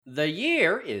The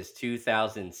year is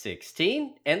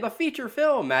 2016, and the feature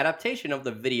film adaptation of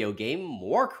the video game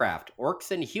Warcraft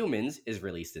Orcs and Humans is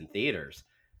released in theaters.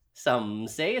 Some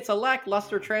say it's a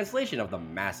lackluster translation of the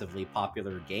massively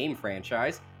popular game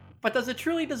franchise, but does it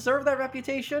truly deserve that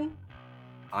reputation?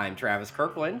 I'm Travis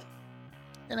Kirkland,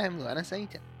 And I'm Luana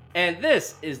Saita. and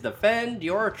this is Defend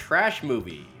Your Trash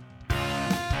Movie.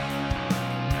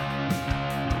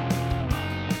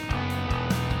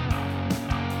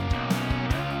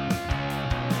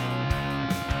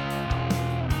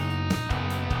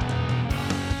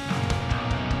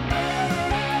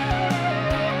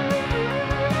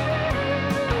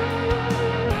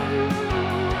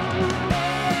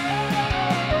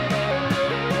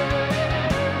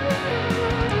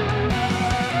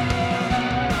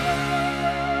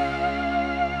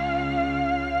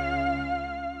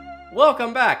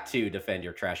 Welcome back to Defend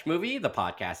Your Trash Movie, the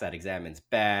podcast that examines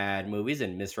bad movies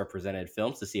and misrepresented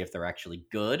films to see if they're actually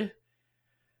good.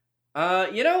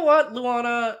 You know what,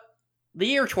 Luana? The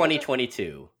year What's up?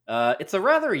 2022. It's a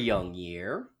rather young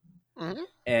year, hmm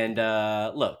and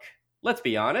look, let's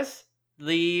be honest.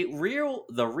 The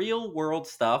real world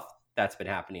stuff that's been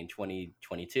happening in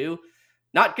 2022,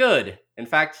 not good. In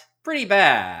fact, pretty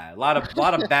bad. A lot of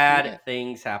Yeah. bad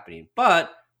things happening.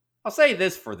 But I'll say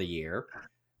this for the year.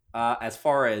 As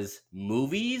far as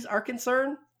movies are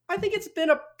concerned, I think it's been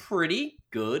a pretty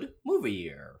good movie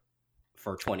year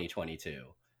for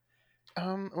 2022.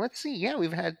 Let's see. Yeah,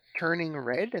 we've had Turning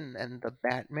Red and the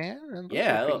Batman, and those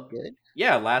were Yeah, pretty good.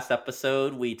 yeah. Last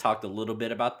episode we talked a little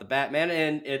bit about the Batman,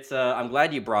 and it's. I'm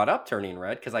glad you brought up Turning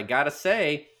Red because I gotta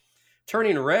say,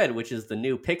 Turning Red, which is the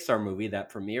new Pixar movie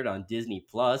that premiered on Disney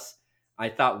Plus, I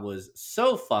thought was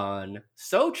so fun,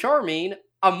 so charming,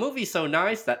 a movie so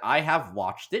nice that I have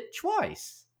watched it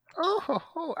twice.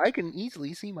 I can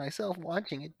easily see myself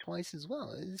watching it twice as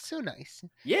well. It's so nice.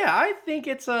 Yeah, I think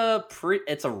it's a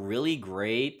really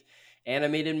great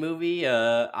animated movie.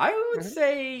 I would hmm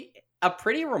say a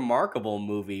pretty remarkable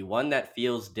movie, one that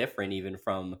feels different even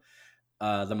from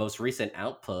the most recent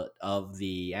output of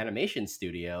the animation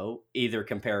studio, either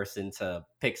comparison to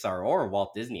Pixar or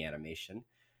Walt Disney Animation.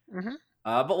 hmm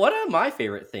But one of my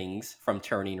favorite things from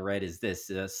Turning Red is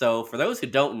this. So, for those who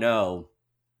don't know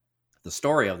the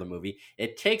story of the movie,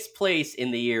 it takes place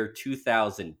in the year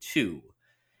 2002.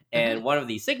 hmm And one of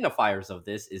the signifiers of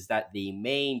this is that the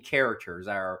main characters,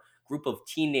 our group of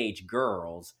teenage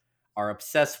girls, are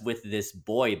obsessed with this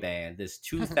boy band, this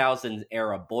 2000s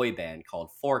era boy band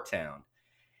called Four Town.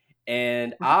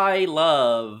 And I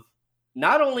love,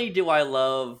 not only do I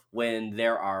love when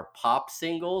there are pop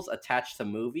singles attached to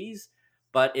movies,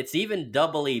 but it's even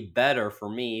doubly better for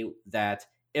me that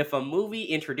if a movie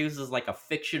introduces like a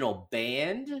fictional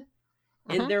band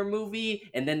in hmm their movie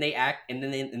and then they act and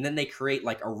then they create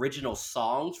like original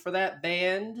songs for that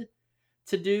band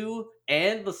to do,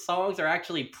 and the songs are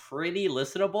actually pretty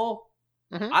listenable.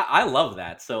 hmm I love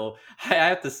that. So I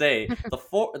have to say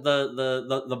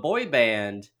the boy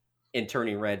band in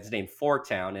Turning Red is named Four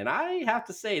Town, and I have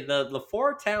to say the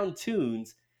Four Town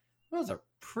tunes, those are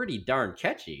pretty darn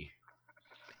catchy.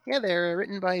 Yeah, they're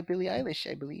written by Billie Eilish,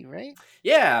 I believe, right?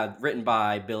 Yeah, written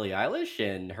by Billie Eilish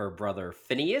and her brother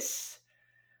Phineas.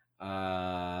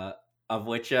 uh, of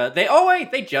which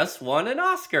they just won an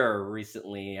Oscar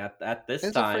recently at this Is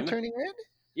it for time. Turning Red?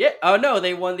 Yeah, oh no,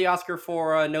 they won the Oscar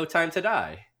for No Time to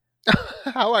Die.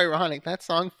 How ironic! That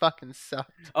song fucking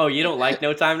sucked. Oh, you don't like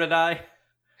No Time to Die?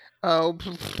 Oh,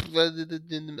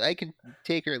 I can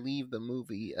take or leave the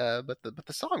movie, but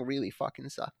the song really fucking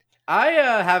sucked. I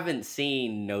haven't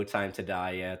seen No Time to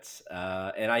Die yet,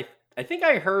 and I think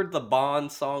I heard the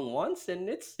Bond song once, and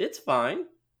it's fine.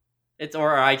 It's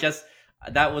or I just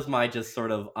that was my just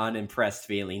sort of unimpressed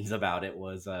feelings about it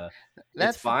was it's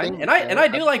That's the fine, thing. and I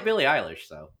do like Billie Eilish,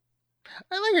 so.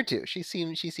 I like her too. She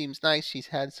seems nice. She's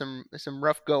had some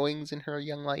rough goings in her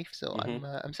young life, so Hmm.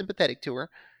 I'm sympathetic to her.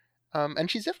 And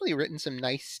she's definitely written some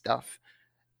nice stuff.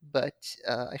 But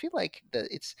I feel like that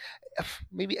it's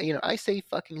maybe I say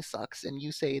fucking sucks, and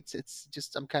you say it's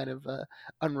just some kind of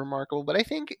unremarkable. But I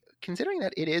think considering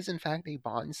that it is in fact a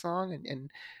Bond song,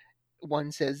 and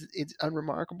one says it's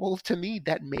unremarkable to me,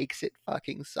 that makes it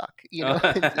fucking suck.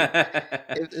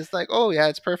 It's like, oh yeah,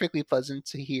 it's perfectly pleasant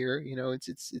to hear.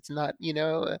 It's not,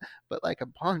 but like a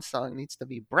Bond song needs to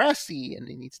be brassy, and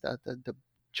it needs to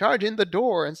charge in the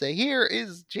door and say, here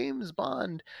is James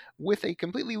Bond with a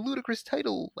completely ludicrous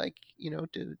title, like,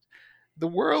 to the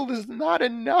world is not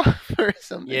enough or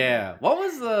something. Yeah.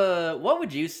 What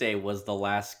would you say was the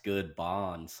last good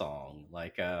Bond song?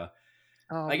 Like I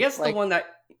guess the Like one that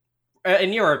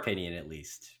in your opinion at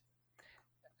least.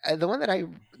 the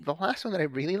last one that I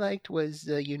really liked was,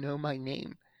 you know my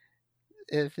name.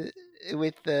 if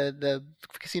with the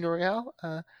Casino Royale.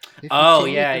 If you Oh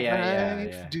take yeah, a yeah, yeah, life,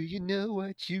 yeah, do you know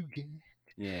what you get?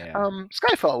 yeah.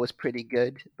 Skyfall was pretty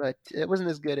good, but it wasn't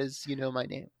as good as You Know My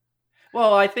Name.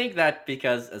 Well, I think that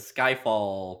because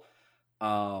Skyfall,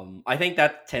 I think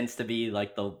that tends to be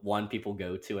like the one people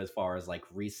go to as far as like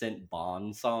recent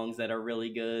Bond songs that are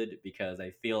really good, because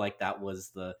I feel like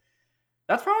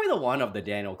that's probably the one of the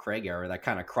Daniel Craig era that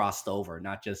kind of crossed over,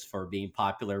 not just for being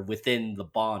popular within the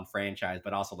Bond franchise,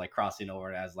 but also like crossing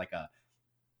over as like a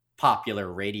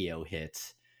popular radio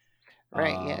hit.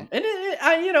 Right? Yeah. And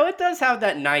it does have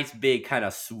that nice big kind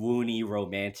of swoony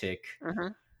romantic Hmm.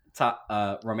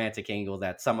 romantic angle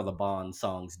that some of the Bond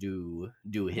songs do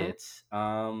Hmm. hit.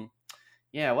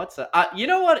 Yeah, you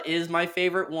know what is my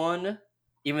favorite one,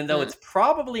 even though Hmm. it's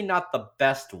probably not the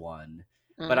best one,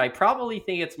 but Hmm. I probably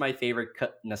think it's my favorite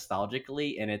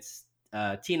nostalgically, and it's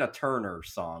Tina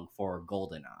Turner's song for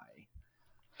Goldeneye.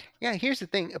 Yeah. Here's the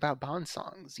thing about Bond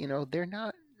songs. They're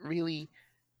not really.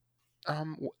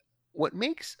 What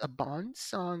makes a Bond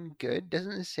song good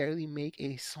doesn't necessarily make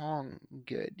a song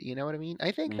good. You know what I mean?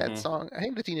 Mm-hmm. I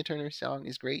think the Tina Turner song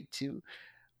is great too,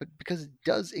 but because it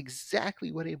does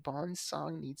exactly what a Bond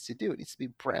song needs to do. It needs to be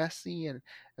brassy and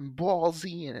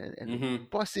ballsy Mm-hmm. and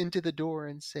bust into the door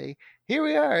and say, "Here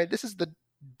we are. This is the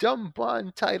dumb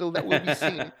Bond title that we'll be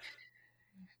singing."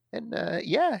 And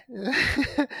yeah,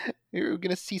 you're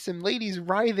gonna see some ladies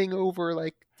writhing over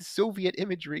like Soviet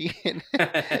imagery, and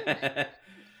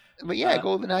but yeah, uh,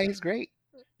 GoldenEye is great.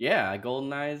 yeah,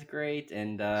 Goldeneye is great,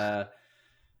 and yeah,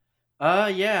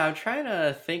 I'm trying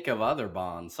to think of other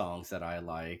Bond songs that I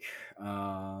like.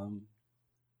 Um,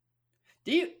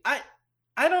 do you? I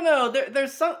don't know.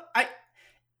 There's some I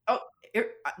oh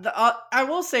I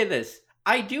will say this.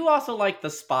 I do also like "The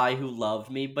Spy Who Loved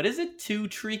Me," but is it too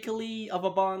treacly of a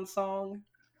Bond song?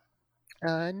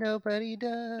 Nobody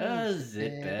does it Does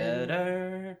it better.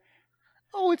 better?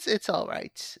 Oh, it's all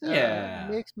right. Yeah.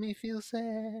 Makes me feel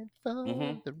sad for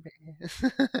Hmm. the rest.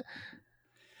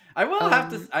 I will have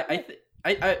to. I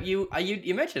Yeah. th-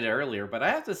 you mentioned it earlier, but I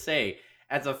have to say,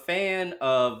 as a fan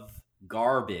of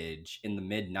garbage in the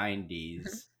mid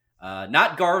 '90s,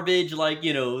 not garbage like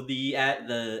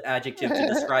the adjective to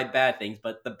describe bad things,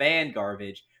 but the band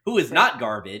garbage, who is Right. not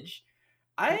garbage.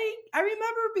 I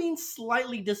remember being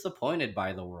slightly disappointed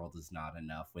by "The World Is Not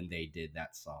Enough" when they did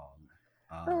that song.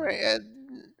 All Um, right.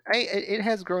 It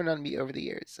has grown on me over the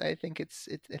years. I think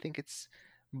it's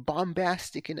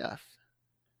bombastic enough.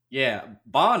 yeah,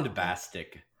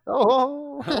 Bond-bastic.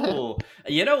 Oh. Oh,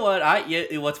 you know what?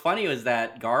 What's funny was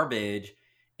that Garbage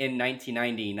in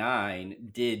 1999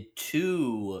 did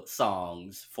two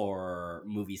songs for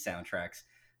movie soundtracks.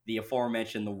 The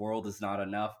aforementioned "The World Is Not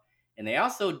Enough," and they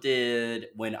also did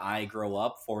 "When I Grow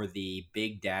Up" for the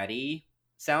Big Daddy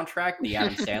soundtrack, the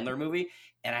Adam Sandler movie.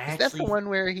 And I Is that the actually one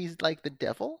where he's like the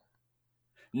devil?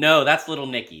 No, that's Little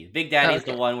Nicky. Big Oh, Daddy's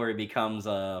the okay. one where he becomes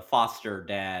a foster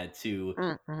dad to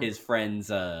Mm-hmm. his friend's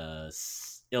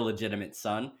illegitimate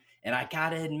son. And I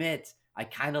gotta admit, I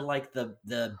kind of like the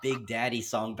Big Daddy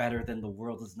song better than the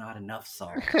 "World Is Not Enough"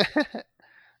 song.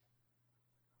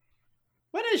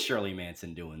 What is Shirley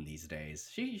Manson doing these days?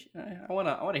 I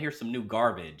wanna hear some new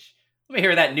garbage. Let me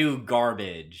hear that new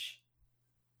garbage.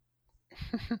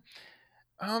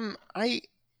 I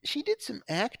She did some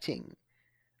acting.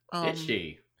 Did Um,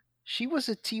 she? she was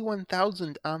a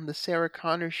T-1000 on the Sarah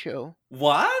Connor show.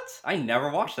 What? I never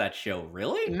watched that show.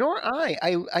 Really? Nor I.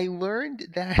 I learned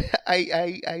that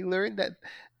I learned that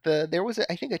there was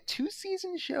I think a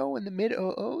two-season show in the mid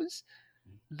 '00s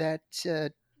that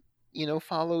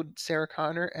followed Sarah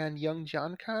Connor and young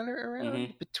John Connor around.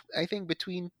 Mm-hmm. I think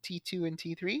between T2 and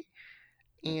T3,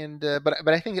 and but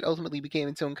I think it ultimately became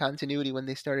its own continuity when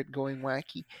they started going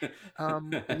wacky.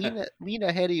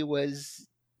 Lena Headey was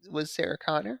Sarah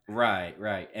Connor. Right,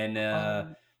 right. And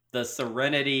Um, the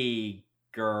Serenity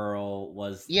girl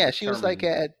was yeah, the she was like Terminator.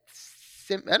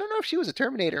 I don't know if she was a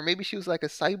Terminator. Maybe she was like a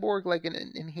cyborg, like an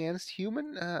enhanced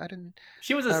human. I didn't.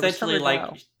 She was It was essentially Summer like,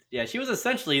 Glau. yeah, she was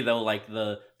essentially though like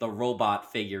the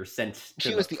robot figure sent to She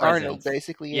the was the Arnold, present.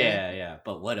 basically. Yeah, Yeah, yeah.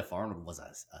 But what if Arnold was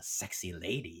a sexy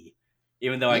lady?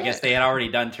 Even though I yeah, guess they had already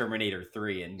done Terminator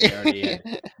 3 and they already yeah. had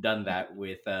done that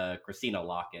with Christina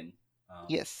Loken. Um,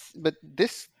 Yes, but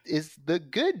this is the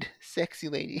good sexy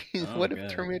lady. oh, What if good.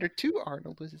 Terminator 2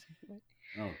 Arnold was a sexy lady?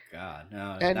 Oh God,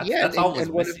 no, And that's yeah, that's all was and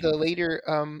one of the missing. later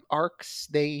arcs,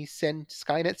 they sent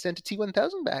Skynet sent a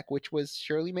T-1000 back, which was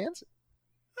Shirley Manson.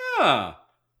 Huh.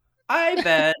 I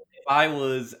bet if I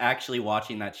was actually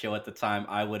watching that show at the time,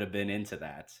 I would have been into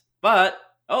that. But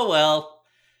oh well.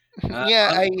 Uh,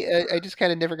 Yeah, un- I just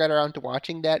kind of never got around to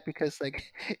watching that because like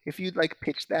if you'd like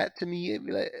pitch that to me, it'd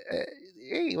be like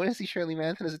hey, you want to see Shirley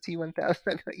Manson as a T-1000? I'd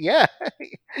be like, yeah,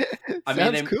 I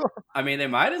mean, sounds cool. they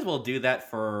might as well do that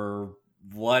for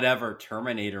whatever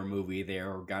Terminator movie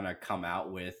they're gonna come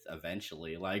out with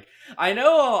eventually. Like, I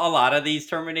know a lot of these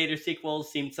Terminator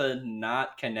sequels seem to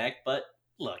not connect, but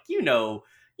look,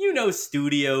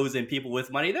 studios and people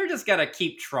with money, they're just gonna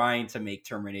keep trying to make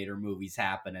Terminator movies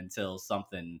happen until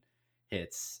something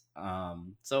hits.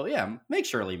 So yeah, make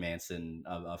Shirley Manson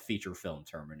a feature film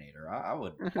Terminator. I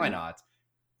would. Why Hmm. not?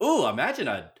 Ooh, imagine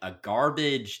a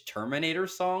garbage Terminator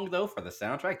song though for the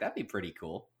soundtrack. That'd be pretty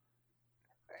cool.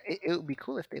 It would be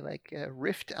cool if they like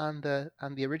riffed on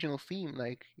the original theme,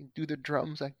 like do the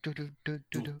drums like do do do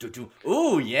do do,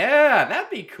 Ooh, yeah, that'd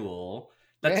be cool.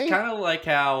 That's right? kind of like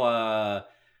how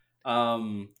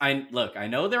I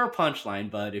know they're a punchline,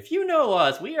 but if you know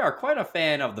us, we are quite a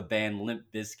fan of the band Limp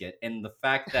Bizkit, and the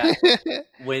fact that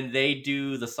when they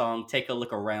do the song "Take a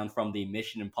Look Around" from the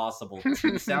Mission Impossible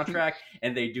 2 soundtrack,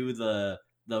 and they do the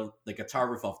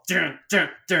guitar riff of dun, dun,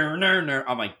 dun, dun, dun,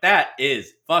 I'm like, that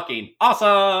is fucking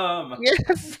awesome.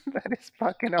 Yes, that is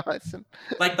fucking awesome.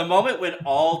 Like the moment when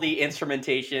all the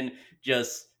instrumentation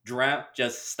just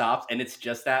stops and it's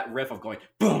just that riff of going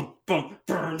boom boom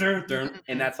boom dun, dun,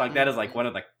 and that song, that is like one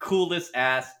of the coolest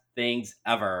ass things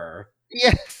ever.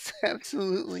 Yes,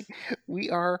 absolutely. We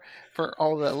are, for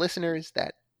all the listeners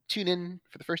that tune in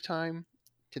for the first time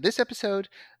to this episode,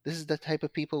 this is the type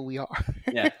of people we are.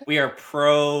 Yeah, we are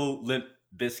pro Limp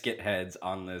Biscuit heads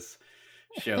on this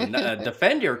show.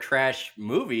 Defend your trash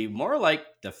movie, more like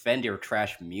defend your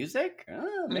trash music.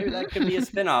 Maybe Mhm. that could be a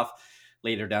spinoff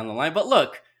later down the line. But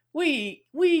look, we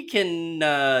can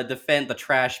defend the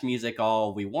trash music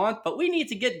all we want, but we need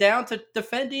to get down to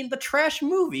defending the trash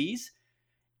movies.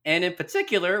 And in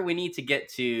particular, we need to get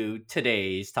to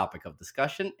today's topic of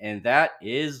discussion, and that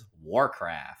is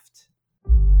Warcraft.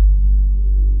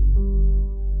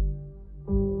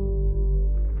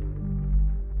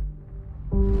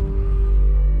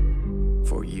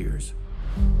 For years,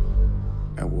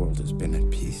 our world has been at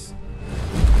peace.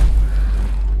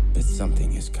 But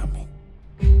something is coming.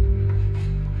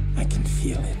 I can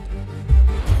feel it.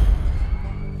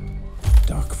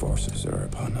 Dark forces are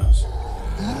upon us.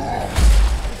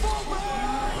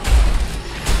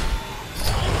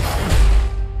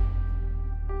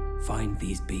 Find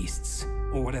these beasts,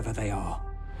 or whatever they are.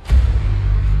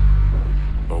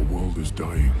 Our world is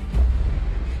dying.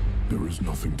 There is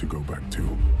nothing to go back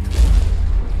to.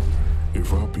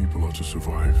 If our people are to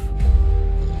survive,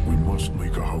 we must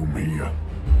make a home here.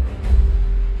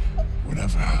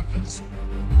 Whatever happens.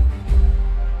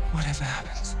 Whatever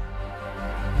happens.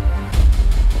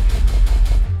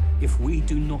 If we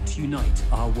do not unite,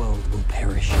 our world will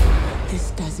perish.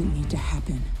 This doesn't need to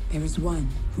happen. There is one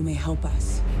who may help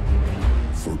us.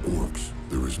 For orcs,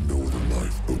 there is no other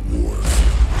life but war.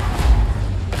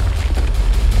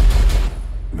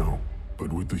 No,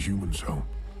 but with the humans' help,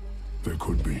 there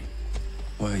could be.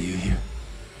 Why are you here?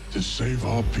 To save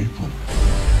our people.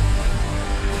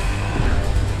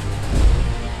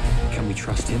 Can we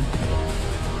trust him?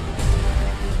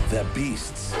 They're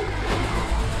beasts.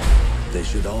 They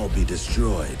should all be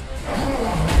destroyed.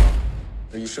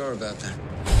 Are you sure about that?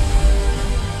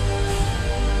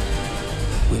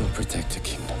 We'll protect the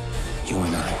kingdom. You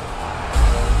and I.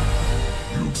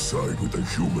 You'd side with the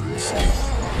humans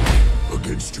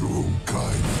against your own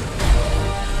kind.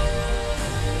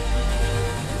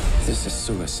 This is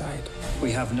suicide.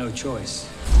 We have no choice.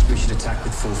 We should attack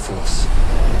with full force.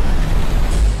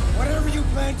 Whatever you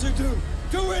plan to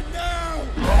do it now!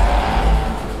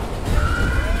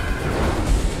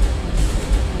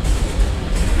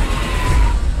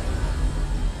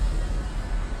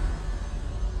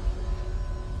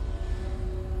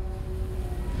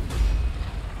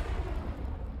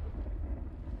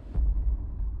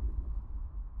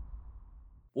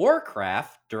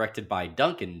 Warcraft, directed by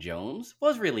Duncan Jones,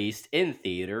 was released in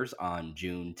theaters on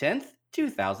June 10th,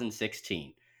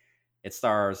 2016. It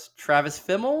stars Travis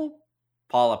Fimmel,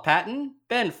 Paula Patton,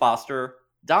 Ben Foster,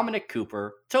 Dominic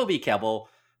Cooper, Toby Kebbell,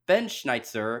 Ben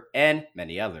Schneitzer, and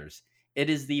many others. It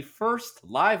is the first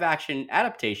live action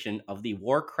adaptation of the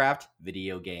Warcraft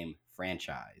video game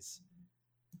franchise.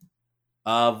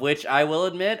 Of which I will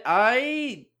admit,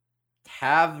 I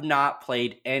have not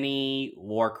played any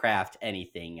Warcraft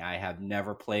anything. I have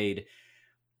never played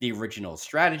the original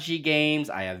strategy games.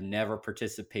 I have never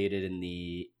participated in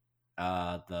the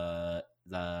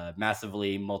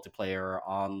massively multiplayer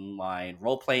online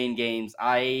role playing games.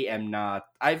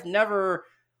 I've never.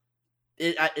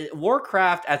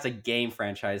 Warcraft as a game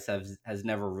franchise has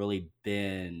never really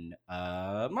been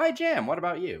my jam. What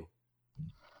about you?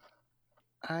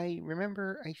 I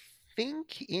remember, I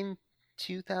think in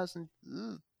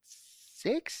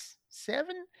 2006,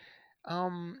 7,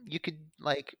 you could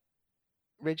like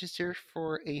register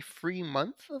for a free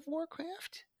month of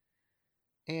Warcraft,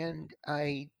 and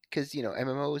because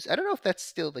MMOs, I don't know if that's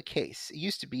still the case. It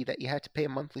used to be that you had to pay a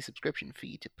monthly subscription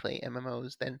fee to play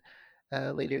MMOs. Then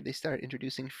later they started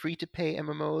introducing free to pay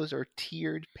MMOs or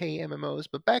tiered pay MMOs.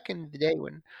 But back in the day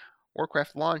when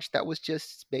Warcraft launched, that was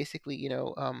just basically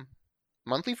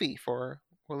monthly fee for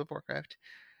World of Warcraft.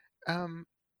 Um,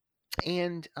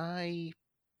 and I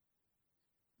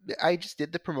just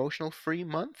did the promotional free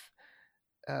month.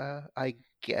 I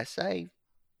guess I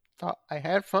thought I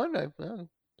had fun. I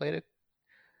played a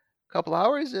couple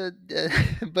hours,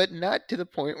 but not to the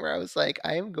point where I was like,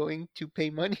 I am going to pay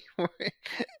money for it.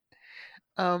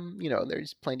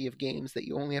 There's plenty of games that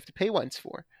you only have to pay once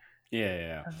for.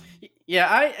 Yeah. Um,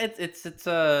 Yeah,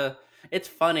 it's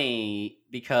funny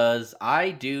because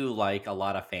I do like a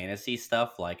lot of fantasy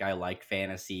stuff. Like I like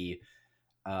fantasy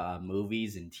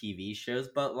movies and TV shows,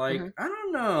 but like mhm, I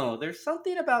don't know, there's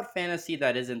something about fantasy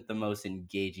that isn't the most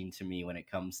engaging to me when it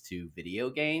comes to video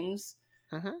games.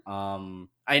 mhm.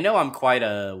 I know I'm quite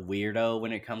a weirdo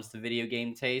when it comes to video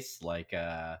game taste.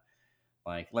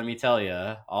 Like let me tell you,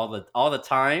 all the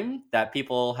time that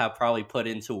people have probably put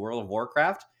into World of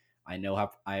Warcraft, I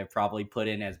have probably put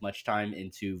in as much time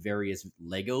into various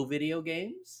Lego video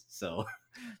games. So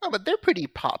Oh, but they're pretty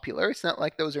popular. It's not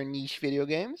like those are niche video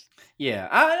games. yeah,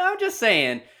 I'm just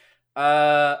saying.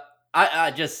 Uh,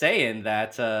 I just saying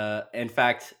that. In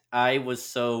fact, I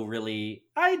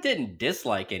didn't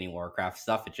dislike any Warcraft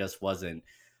stuff. It just wasn't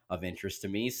of interest to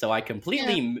me. Yeah. So I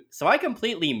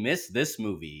completely missed this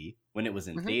movie when it was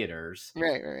in Hmm. theaters.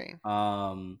 Right, right,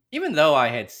 Even though I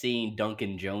had seen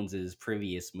Duncan Jones's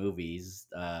previous movies,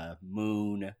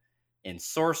 Moon and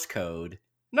Source Code,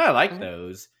 and I right. like Hmm.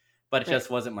 those, but it Right. just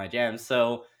wasn't my jam.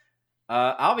 So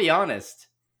I'll be honest.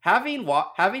 Having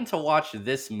to watch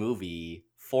this movie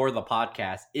for the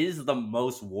podcast is the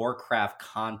most Warcraft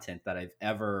content that I've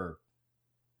ever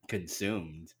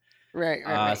consumed. Right,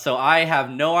 right, right. So I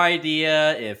have no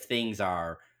idea if things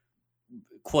are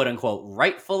quote unquote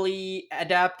rightfully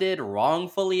adapted,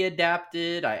 wrongfully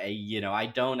adapted.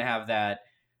 I don't have that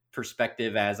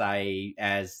perspective as I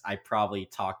probably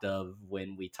talked of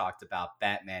when we talked about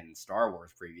Batman and Star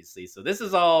Wars previously. So this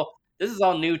is all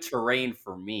new terrain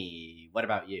for me. What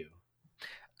about you?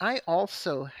 I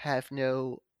also have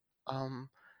no,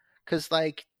 because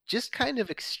like just kind of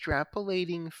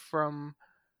extrapolating from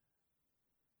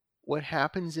what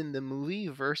happens in the movie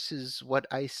versus what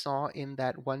I saw in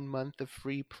that 1 month of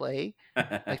free play.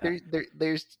 Like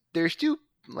there's two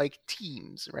like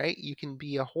teams, right? You can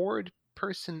be a horde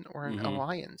person or an hmm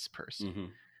alliance person. hmm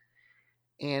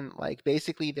And like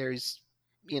basically there's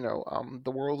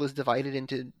the world is divided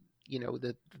into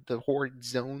the horde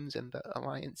zones and the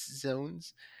alliance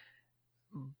zones.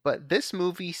 But this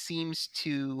movie seems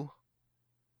to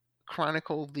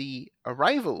chronicle the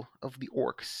arrival of the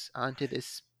orcs onto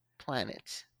this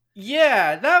planet.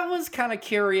 Yeah, that was kind of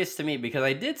curious to me because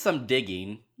I did some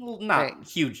digging. Well, Right, not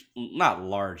huge, not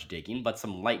large digging, but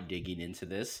some light digging into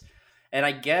this. And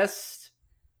I guess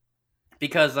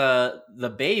because the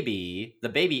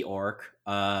baby orc,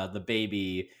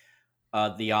 the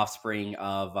offspring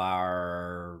of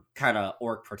our kind of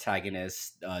orc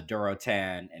protagonist,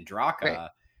 Durotan and right. Draka,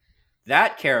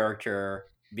 that character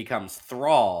becomes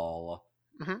Thrall,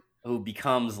 Hmm. who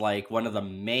becomes like one of the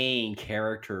main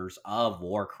characters of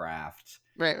Warcraft.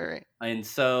 Right, right, right. And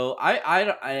so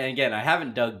again, I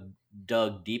haven't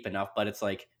dug deep enough, but it's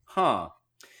like, huh.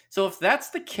 So if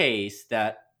that's the case,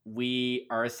 that we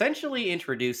are essentially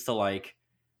introduced to like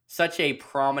such a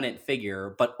prominent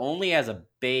figure, but only as a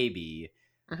baby,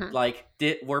 Hmm. like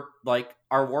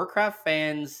are Warcraft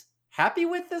fans happy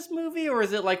with this movie, or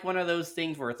is it like one of those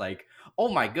things where it's like, oh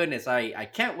my goodness, I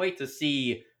can't wait to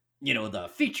see the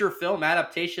feature film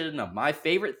adaptation of my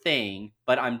favorite thing,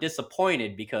 but I'm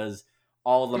disappointed because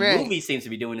all the Right. movie seems to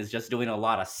be doing is just doing a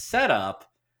lot of setup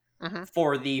Hmm.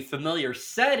 for the familiar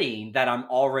setting that I'm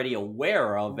already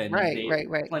aware of, and Right, they right,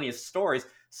 right. plenty of stories.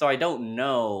 So I don't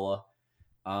know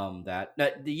that. Now,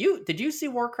 did you see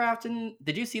Warcraft and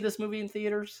did you see this movie in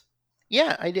theaters?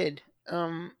 Yeah, I did.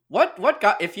 What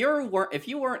got if you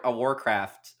weren't a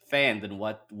Warcraft fan, then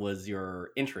what was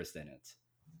your interest in it?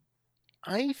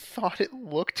 I thought it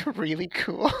looked really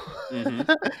cool.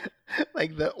 Mm-hmm.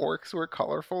 Like the orcs were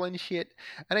colorful and shit.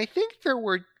 And I think there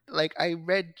were like I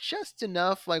read just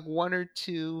enough, like one or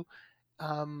two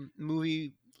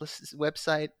movie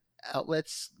website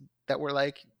outlets that were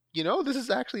like, this is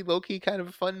actually low key kind of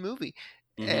a fun movie.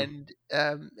 Mm-hmm. And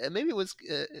maybe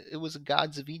it was a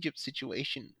Gods of Egypt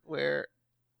situation where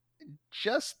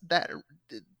just that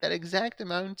exact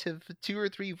amount of 2 or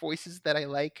 3 voices that I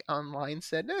like online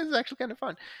said, no, this is actually kind of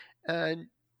fun, uh,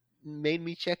 made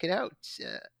me check it out.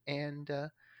 And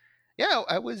yeah,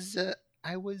 I was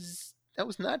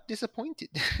not disappointed.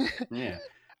 Yeah.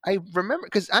 I remember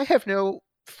because I have no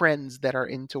friends that are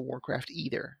into Warcraft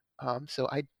either. So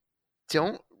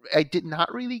don't I did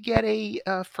not really get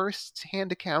a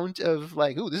first-hand account of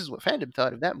like, oh, this is what fandom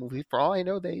thought of that movie. For all I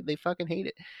know, they fucking hate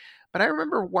it. But I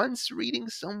remember once reading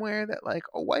somewhere that like,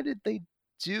 oh, why did they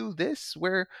do this?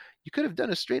 Where you could have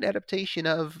done a straight adaptation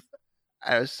of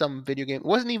some video game. It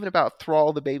wasn't even about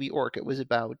Thrall the baby orc. It was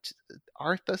about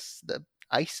Arthas the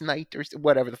Ice Knight or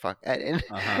whatever the fuck. And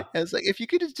Uh-huh. I was like, if you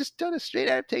could have just done a straight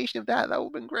adaptation of that, that would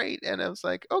have been great. And I was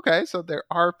like, okay, so there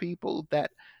are people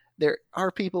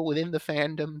within the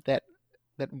fandom that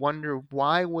wonder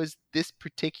why was this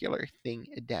particular thing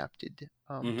adapted.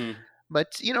 Mm-hmm.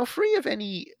 But free of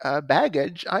any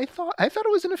baggage, I thought it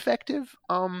was an effective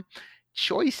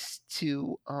choice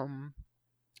to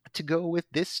go with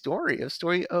this story, a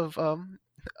story of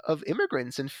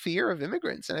immigrants and fear of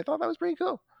immigrants, and I thought that was pretty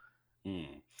cool.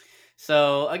 Hmm.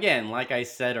 So again, like I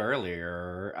said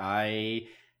earlier, I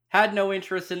had no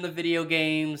interest in the video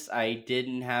games. I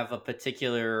didn't have a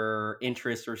particular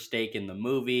interest or stake in the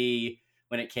movie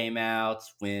when it came out.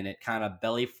 When it kind of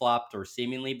belly flopped or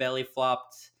seemingly belly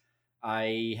flopped,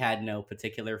 I had no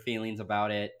particular feelings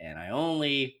about it, and I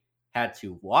only had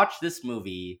to watch this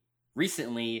movie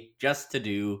recently just to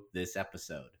do this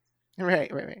episode.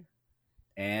 Right, right, right.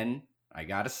 And I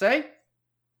gotta say,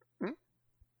 Hmm?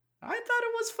 I thought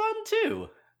it was fun too.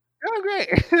 Oh, great.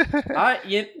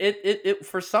 It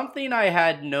for something I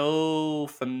had no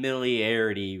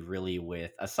familiarity really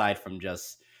with, aside from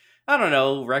just, I don't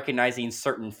know, recognizing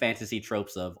certain fantasy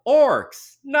tropes of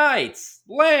orcs, knights,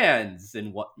 lands,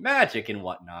 and what magic and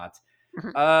whatnot.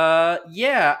 Mhm,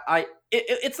 Yeah,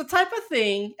 it's the type of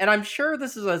thing, and I'm sure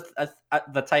this is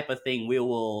the type of thing we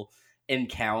will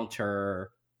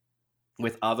encounter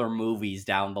with other movies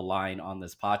down the line on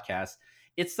this podcast.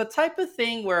 It's the type of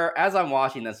thing where, as I'm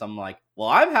watching this, I'm like, well,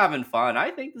 I'm having fun.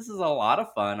 I think this is a lot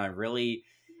of fun. I really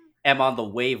am on the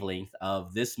wavelength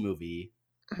of this movie.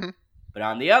 mhm. But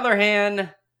on the other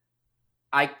hand,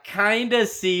 I kind of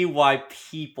see why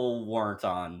people weren't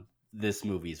on this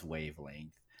movie's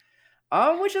wavelength.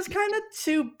 Which is kind of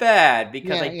too bad,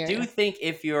 because Yeah, I yeah, do yeah. think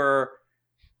if you're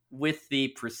with the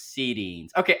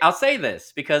proceedings. Okay, I'll say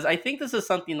this because I think this is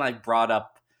something like brought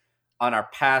up on our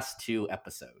past 2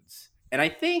 episodes. And I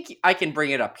think I can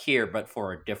bring it up here, but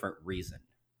for a different reason.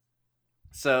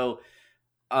 So,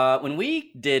 when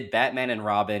we did Batman and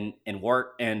Robin and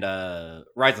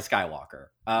Rise of Skywalker,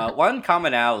 Mhm, one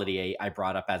commonality I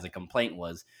brought up as a complaint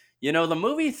was, the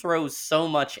movie throws so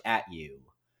much at you,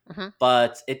 mhm,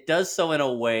 but it does so in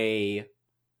a way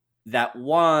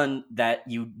that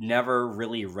you never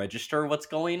really register what's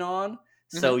going on,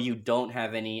 mhm, so you don't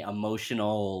have any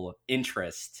emotional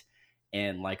interest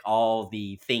in like all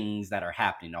the things that are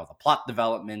happening, all the plot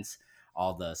developments,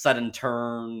 all the sudden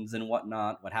turns and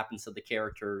whatnot, what happens to the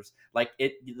characters. Like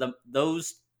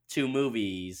those 2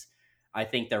 movies, I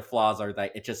think their flaws are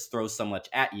that it just throws so much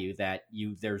at you that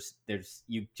you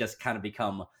just kind of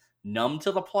become numb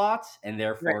to the plot, and right,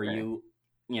 therefore right. you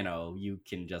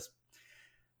can just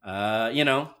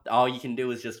all you can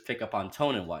do is just pick up on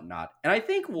tone and whatnot. And I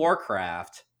think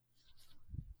Warcraft,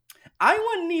 I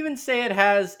wouldn't even say it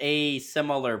has a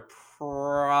similar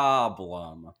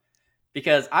problem,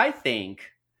 because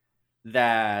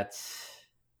that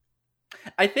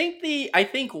I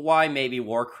think why maybe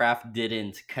Warcraft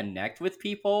didn't connect with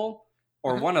people,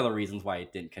 or Mhm, one of the reasons why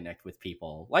it didn't connect with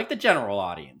people, like the general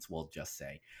audience, we'll just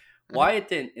say, mhm, why it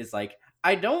didn't is like,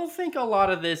 I don't think a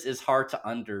lot of this is hard to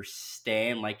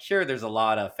understand. Like, sure, there's a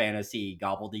lot of fantasy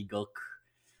gobbledygook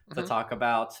to mhm, talk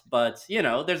about, but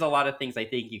there's a lot of things I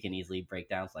think you can easily break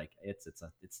down. It's like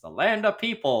it's the land of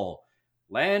people,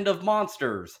 land of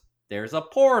monsters. There's a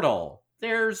portal.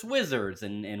 There's wizards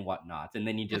and whatnot, and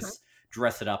then you mhm. just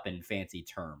dress it up in fancy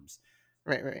terms.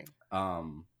 Right, right.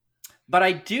 Um, but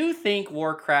I do think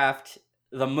Warcraft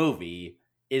the movie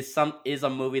is a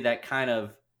movie that kind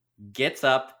of gets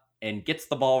up and gets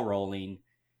the ball rolling,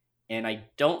 and I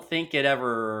don't think it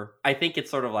ever. I think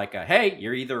it's sort of like a, hey,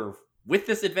 you're either with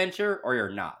this adventure or you're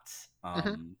not,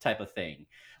 Mhm, type of thing.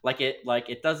 Like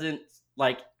it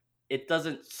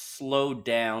doesn't slow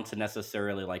down to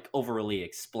necessarily like overly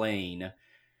explain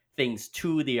things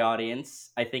to the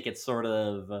audience. I think it's sort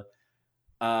of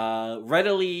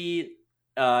readily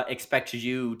expects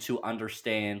you to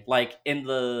understand. Like in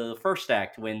the first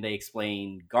act when they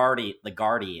explain the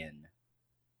Guardian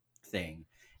thing,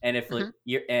 And if Mhm.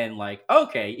 you're and like,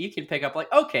 okay, you can pick up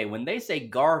like, okay, when they say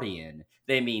guardian,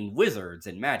 they mean wizards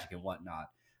and magic and whatnot.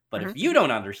 But if Mhm. you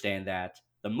don't understand that,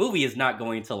 the movie is not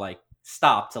going to like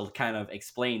stop to kind of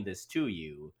explain this to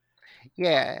you.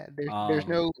 Yeah, there's Um,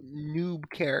 no noob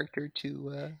character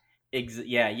to.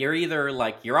 yeah, you're either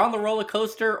like you're on the roller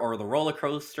coaster or the roller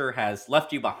coaster has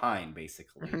left you behind,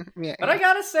 basically. Yeah, But I yeah.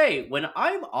 gotta say, when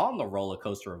I'm on the roller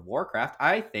coaster of Warcraft,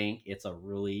 I think it's a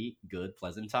really good,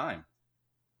 pleasant time.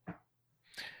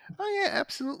 Oh yeah,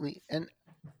 absolutely. And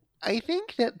I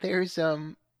think that there's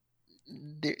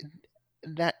there,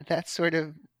 that sort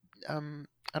of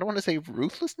I don't want to say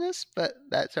ruthlessness, but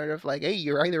that sort of like, hey,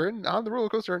 you're either on the roller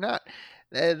coaster or not.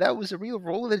 That was a real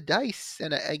roll of the dice,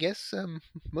 and I guess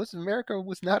most of America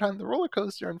was not on the roller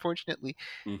coaster, unfortunately.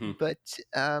 Hmm. But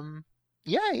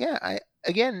yeah, yeah.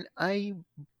 I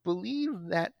believe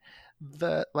that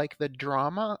the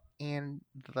drama and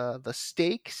the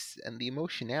stakes and the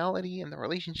emotionality and the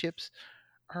relationships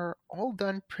are all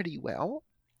done pretty well.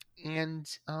 And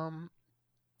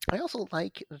I also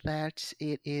like that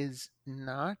it is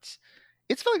not.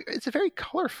 It's a very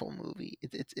colorful movie.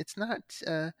 It's not.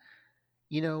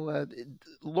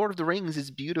 Lord of the Rings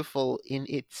is beautiful in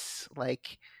its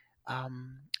like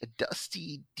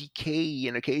dusty decay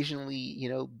and occasionally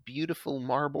beautiful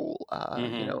marble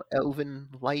Hmm. elven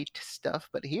light stuff.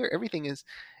 But here everything is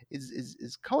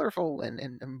colorful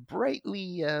and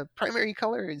brightly primary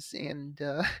colors, and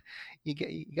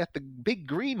you got the big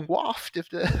green waft of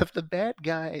the of the bad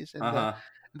guys, and Uh-huh.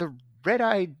 the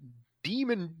red-eyed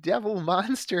demon devil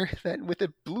monster that with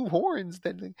the blue horns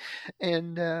that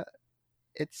and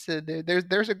it's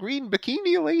there's a green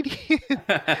bikini lady.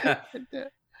 And,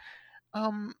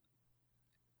 um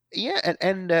yeah,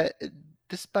 and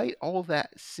despite all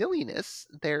that silliness,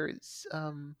 there's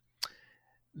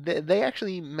they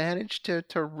actually managed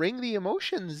to wring the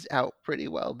emotions out pretty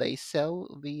well. They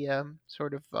sell the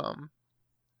sort of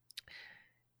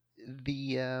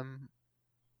the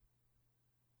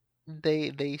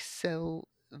they sell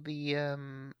the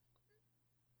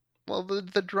well,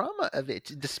 the drama of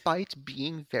it, despite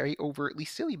being very overtly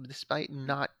silly, despite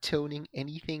not toning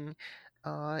anything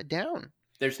down.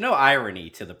 There's no irony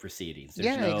to the proceedings.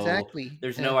 Yeah, exactly.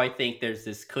 I think there's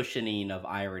this cushioning of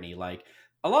irony. Like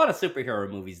a lot of superhero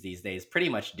movies these days pretty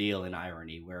much deal in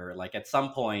irony where like at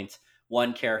some point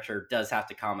one character does have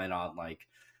to comment on like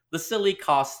the silly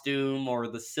costume or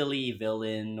the silly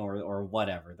villain or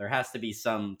whatever. There has to be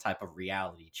some type of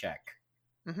reality check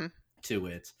Hmm. to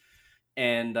it.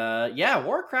 And yeah,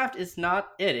 Warcraft is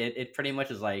not it. It pretty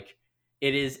much is like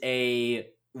it is a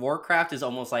Warcraft is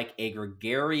almost like a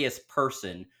gregarious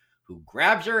person who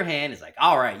grabs your hand, is like,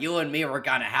 all right, you and me, we're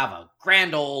gonna have a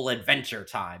grand old adventure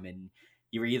time. And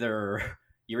you're either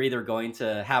you're either going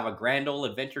to have a grand old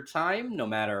adventure time, no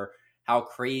matter how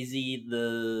crazy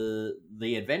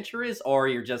the adventure is, or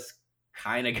you're just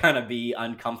kind of gonna be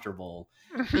uncomfortable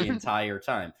the entire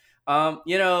time.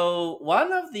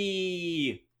 One of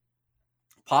the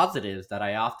positives that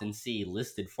I often see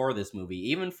listed for this movie,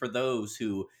 even for those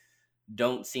who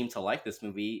don't seem to like this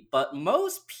movie, but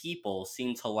most people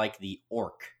seem to like the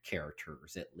orc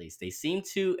characters, at least. There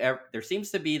seems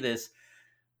to be this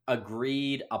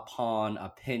agreed upon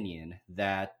opinion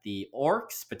that the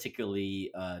orcs,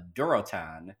 particularly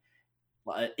Durotan,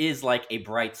 is like a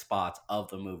bright spot of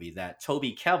the movie. That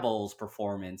Toby Kebbell's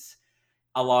performance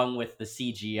along with the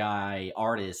CGI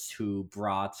artists who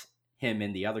brought him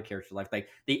and the other characters to life. Like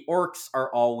the orcs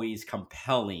are always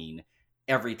compelling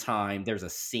every time there's a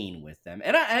scene with them.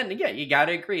 And yeah, you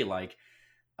gotta agree. Like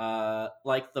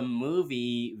the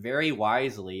movie very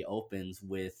wisely opens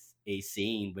with a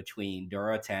scene between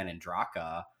Duratan and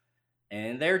Draka,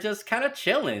 and they're just kind of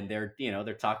chilling. They're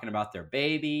talking about their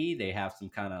baby. They have some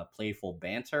kind of playful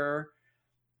banter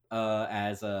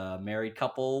as a married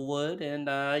couple would, and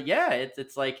yeah,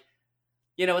 it's like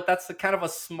that's the kind of a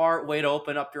smart way to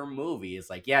open up your movie. It's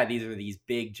like, yeah, these are these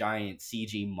big giant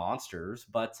CG monsters,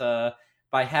 but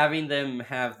by having them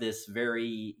have this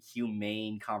very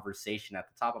humane conversation at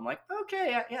the top, I'm like,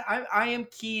 okay, yeah, I am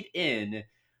keyed in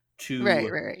Right,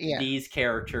 to right, yeah. these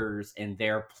characters and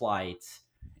their plight.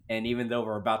 And even though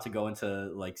we're about to go into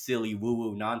like silly woo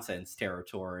woo nonsense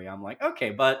territory, I'm like,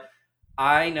 okay, but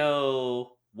I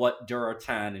know what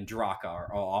Duratan and Draka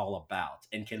are all about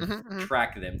and can Hmm. Hmm.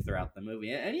 track them throughout the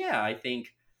movie. And yeah, I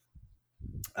think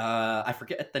I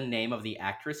forget the name of the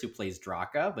actress who plays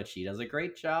Draka, but she does a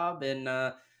great job. And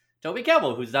Toby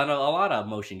Kebbell, who's done a lot of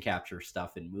motion capture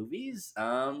stuff in movies,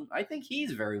 I think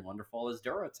he's very wonderful as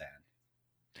Duratan.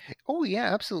 Oh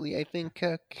yeah, absolutely. I think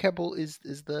Kebbell is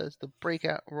the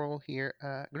breakout role here.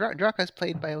 Draka is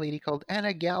played by a lady called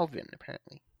Anna Galvin,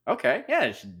 apparently. Okay,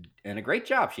 yeah, and a great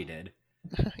job she did.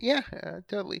 Yeah,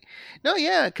 totally. No,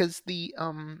 yeah, because the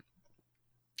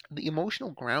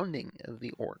emotional grounding of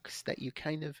the orcs that you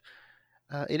kind of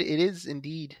it is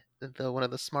indeed one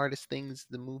of the smartest things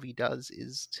the movie does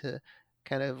is to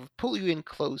kind of pull you in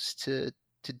close to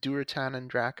Duratan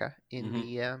and Draka Hmm.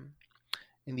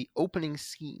 in the opening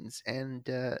scenes, and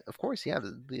of course, yeah,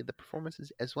 the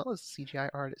performances as well as CGI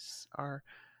artists are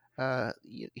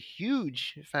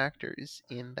huge factors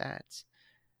in that.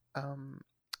 Um,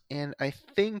 and I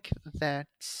think that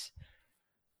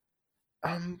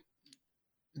um,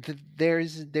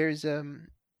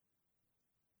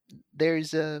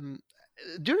 there's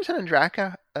Jonathan and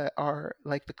Draka are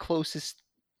like the closest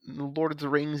Lord of the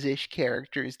Rings ish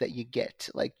characters that you get.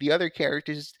 Like the other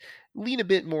characters lean a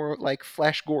bit more like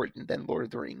Flash Gordon than Lord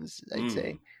of the Rings, I'd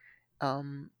say. Mm.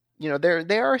 Um,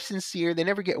 they are sincere. They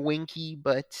never get winky,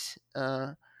 but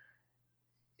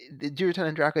the Jonathan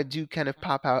and Draka do kind of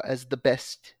pop out as the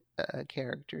best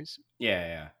characters. Yeah,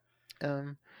 yeah.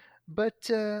 Um, but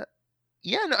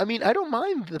yeah, no, I mean, I don't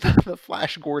mind the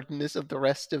Flash Gordonness of the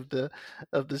rest of the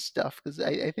stuff because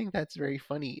I think that's very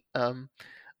funny.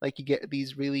 Like you get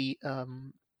these really.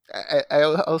 I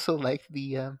also like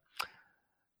the.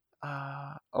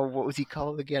 Oh, what was he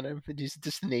called again?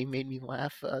 Just the name made me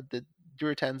laugh. The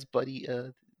Duratan's buddy,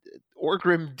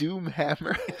 Orgrim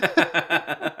Doomhammer.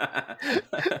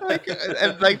 Like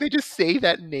and like they just say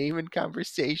that name in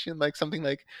conversation, like something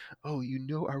like, "Oh, you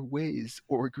know our ways,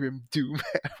 Orgrim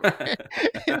Doomhammer,"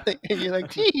 and you're like,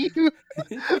 "Gee,"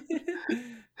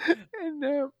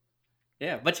 and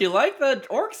Yeah, but you like the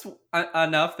orcs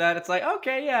enough that it's like,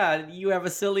 okay, yeah, you have a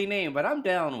silly name, but I'm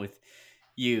down with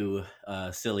you,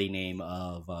 silly name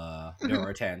of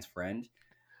Dorotan's friend.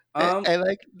 I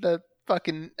like the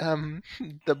fucking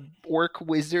the orc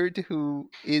wizard who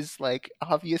is like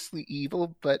obviously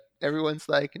evil, but everyone's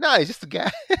like, "Nah, he's just a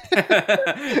guy."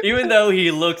 Even though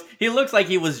he looks like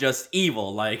he was just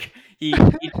evil, like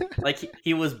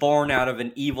he was born out of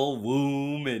an evil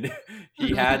womb, and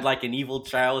he had like an evil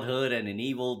childhood and an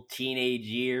evil teenage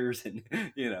years, and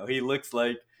he looks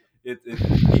like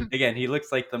again, he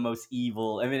looks like the most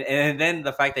evil. I mean, and then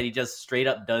the fact that he just straight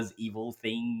up does evil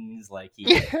things, like he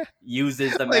Yeah,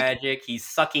 uses the like magic, he's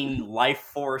sucking life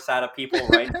force out of people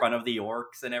right in front of the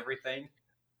orcs and everything.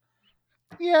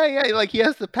 yeah, like he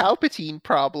has the Palpatine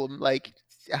problem. Like,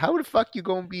 how the fuck you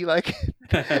gonna be like?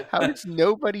 How does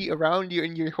nobody around you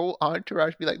and your whole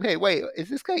entourage be like, "Hey, wait, is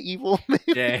this guy evil?"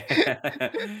 Yeah,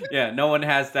 yeah. No one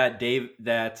has that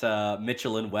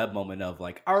Mitchell and Webb moment of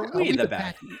like, are Are we we the the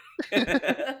bad?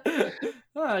 baddies?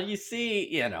 Well, you see,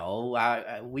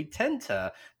 we tend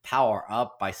to power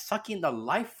up by sucking the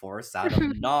life force out of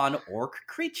non-orc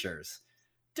creatures.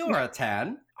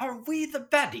 Duratan, are we the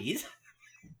baddies?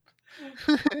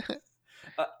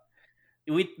 Uh,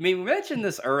 we mentioned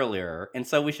this earlier, and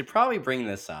so we should probably bring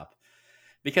this up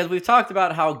because we've talked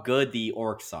about how good the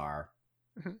orcs are.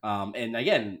 And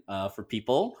again, for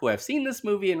people who have seen this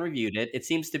movie and reviewed it, it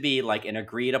seems to be like an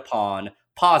agreed upon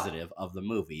positive of the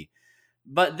movie.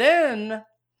 But then,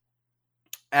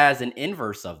 as an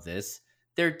inverse of this,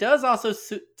 there does also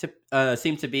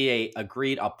seem to be a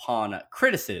agreed upon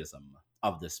criticism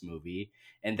of this movie,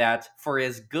 and that for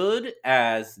as good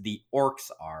as the orcs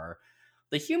are,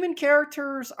 the human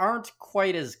characters aren't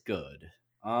quite as good.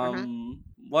 Mhm.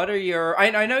 What are your?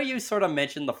 I know you sort of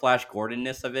mentioned the Flash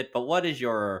Gordonness of it, but what's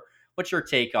your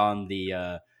take on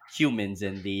the humans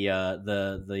and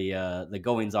the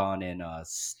goings on in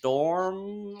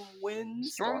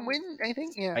Stormwind, I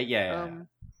think. Yeah. Yeah.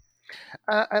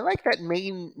 I like that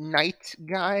main knight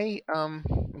guy.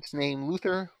 What's his name?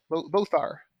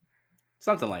 Lothar.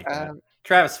 Something like that. Um,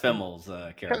 Travis he, Fimmel's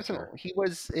Travis character. Fimmel. He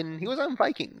was on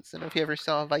Vikings. I don't know if you ever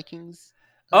saw Vikings.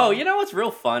 Oh, Um, what's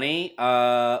real funny?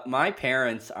 My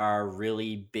parents are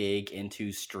really big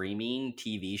into streaming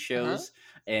TV uh-huh. shows,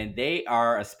 and they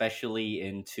are especially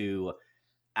into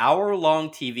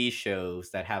hour-long TV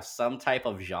shows that have some type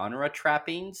of genre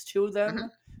trappings to them,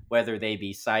 Mhm. whether they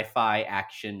be sci-fi,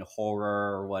 action,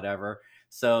 horror, or whatever.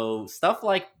 So stuff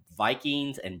like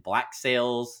Vikings and Black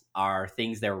Sails are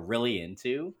things they're really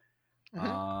into.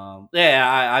 Mhm.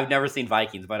 Yeah, I've never seen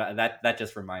Vikings, but that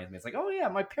just reminds me. It's like, oh yeah,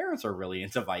 my parents are really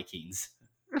into Vikings.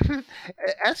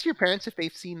 Ask your parents if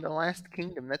they've seen The Last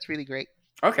Kingdom. That's really great.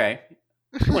 Okay,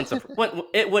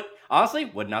 it would honestly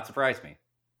would not surprise me.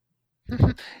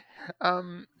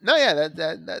 No, yeah,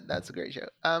 that's a great show.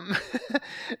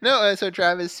 No, so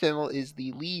Travis Fimmel is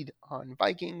the lead on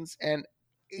Vikings, and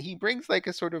he brings like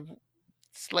a sort of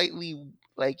slightly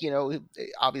like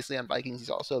obviously on Vikings he's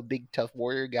also a big tough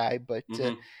warrior guy, but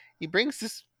Hmm. he brings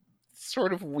this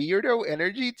sort of weirdo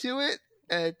energy to it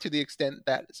to the extent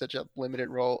that such a limited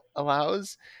role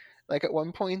allows. Like at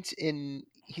one point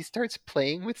he starts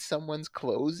playing with someone's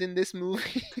clothes in this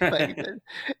movie, like,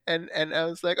 and I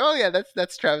was like, oh yeah,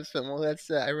 that's Travis Fimmel.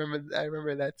 That's I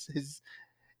remember that's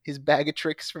his bag of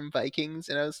tricks from Vikings,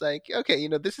 and I was like, okay,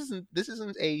 this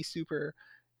isn't a super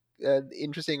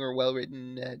interesting or well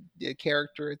written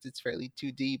character. It's fairly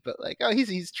 2D, but like, oh,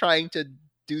 he's trying to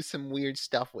do some weird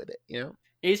stuff with it.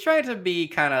 He's trying to be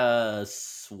kind of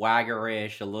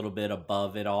swaggerish, a little bit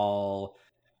above it all.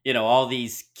 All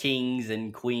these kings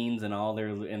and queens and all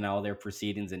their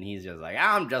proceedings, and he's just like,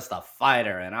 I'm just a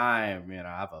fighter, and I'm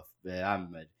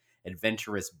an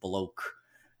adventurous bloke,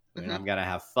 and Hmm. I'm gonna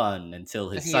have fun until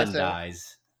his He son has a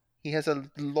dies. he has a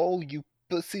lol you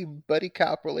pussy buddy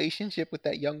cop relationship with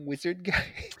that young wizard guy.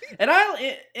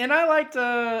 I liked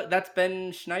that's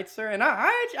Ben Schneitzer, and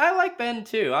I like Ben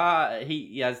too.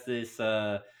 He has this.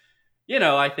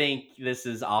 I think this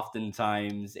is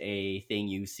oftentimes a thing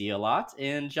you see a lot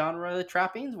in genre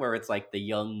trappings, where it's like the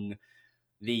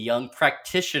young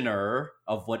practitioner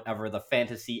of whatever the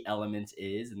fantasy element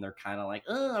is, and they're kind of like,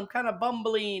 oh, I'm kind of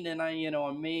bumbling, and I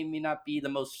may not be the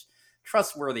most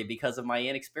trustworthy because of my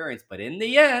inexperience, but in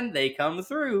the end, they come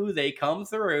through.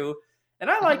 And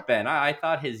I Hmm. like Ben. I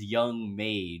thought his young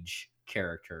mage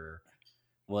character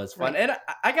was fun, Right. and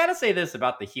I gotta say this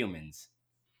about the humans.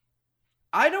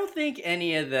 I don't think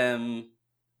any of them,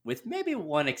 with maybe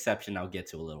one exception I'll get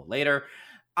to a little later,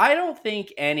 I don't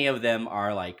think any of them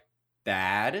are like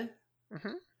bad,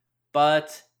 Hmm.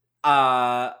 but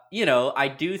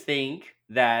I do think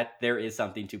that there is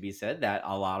something to be said that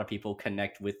a lot of people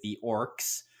connect with the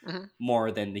orcs Hmm.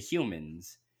 more than the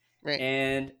humans. Right.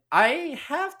 And I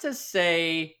have to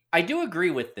say, I do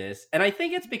agree with this, and I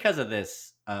think it's because of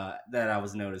this that I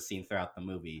was noticing throughout the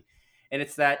movie. And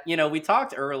it's that, we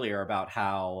talked earlier about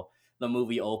how the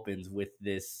movie opens with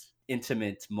this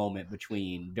intimate moment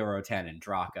between Durotan and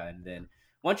Draka, and then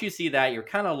once you see that, you're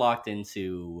kind of locked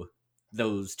into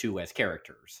those two as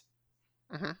characters.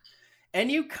 Hmm. And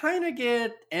you kind of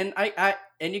get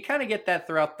that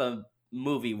throughout the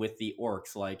movie with the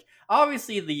orcs. Like,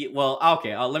 obviously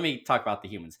okay, let me talk about the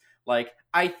humans. Like,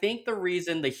 I think the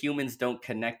reason the humans don't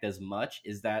connect as much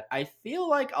is that I feel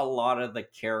like a lot of the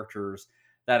characters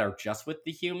that are just with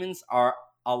the humans are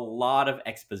a lot of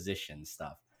exposition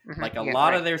stuff. Hmm. Like, a Yeah.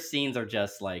 lot Right. of their scenes are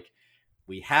just like,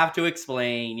 we have to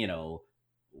explain,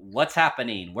 what's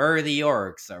happening, where are the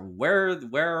orcs, or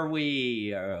where are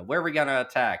we gonna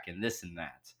attack, and this and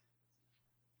that.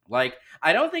 Like,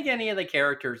 I don't think any of the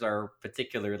characters are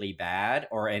particularly bad,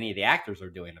 or any of the actors are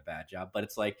doing a bad job, but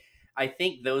it's like, I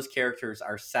think those characters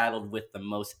are saddled with the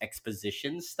most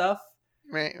exposition stuff,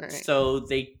 Right. Right. so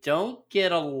they don't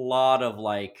get a lot of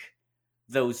like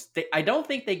I don't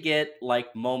think they get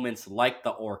like moments like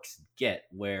the orcs get,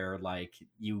 where like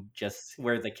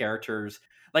where the characters,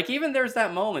 like, even there's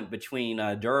that moment between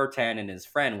Durotan and his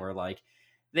friend where like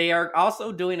they are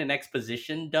also doing an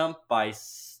exposition dump by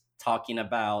talking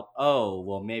about, oh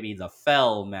well, maybe the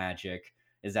fell magic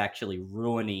is actually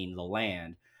ruining the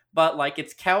land, but like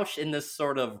it's couched in this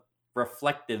sort of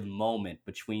reflective moment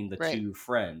between the Right. two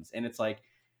friends, and it's like,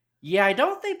 yeah, I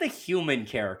don't think the human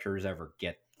characters ever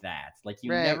get that. Like,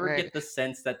 you Right. never Right. get the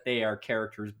sense that they are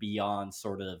characters beyond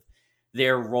sort of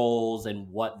their roles and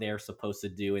what they're supposed to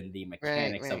do in the Right.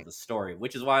 mechanics of Right. the story,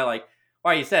 which is why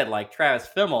you said like Travis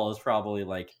Fimmel is probably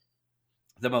like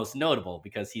the most notable,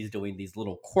 because he's doing these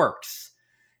little quirks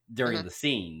during Hmm. the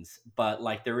scenes, but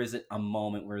like there isn't a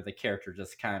moment where the character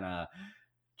just can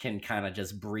kind of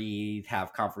just breathe,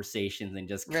 have conversations, and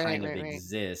just Right. kind of Right. Right.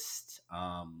 exist.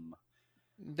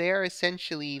 They're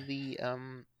essentially the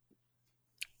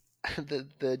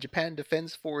the Japan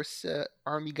Defense Force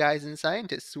army guys and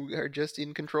scientists who are just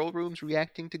in control rooms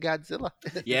reacting to Godzilla.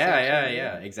 Yeah, Essentially,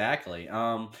 yeah, exactly.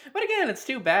 But again, it's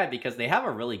too bad because they have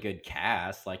a really good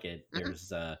cast. Like, Hmm.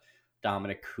 there's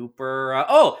Dominic Cooper.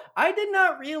 Oh, I did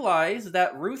not realize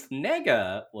that Ruth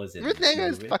Nega was in Ruth this Negga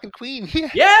is the movie. fucking queen. Yeah.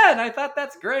 Yeah, and I thought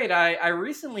that's great. I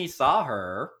recently saw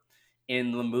her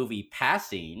in the movie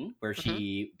Passing, where Hmm.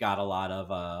 she got a lot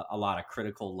of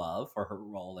critical love for her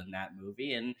role in that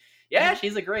movie, and yeah, Hmm.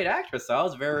 she's a great actress. So I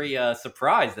was very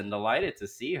surprised and delighted to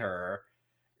see her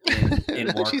in She's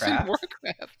in Warcraft,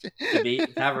 Warcraft.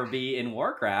 to have her be in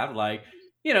Warcraft. Like,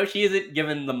 she isn't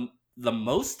given the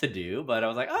most to do, but I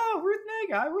was like, oh, Ruth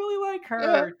Negga, I really like Yeah.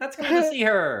 her. That's cool to see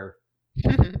her.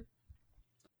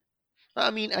 I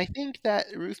mean, I think that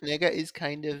Ruth Negga is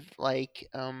kind of like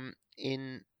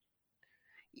in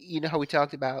how we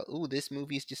talked about, oh, this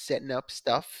movie is just setting up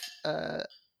stuff. I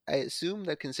assume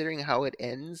that considering how it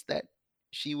ends, that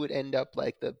she would end up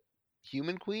like the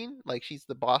human queen, like she's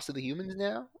the boss of the humans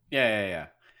now. Yeah.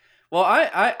 Well,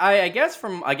 I guess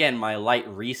from again my light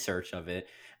research of it,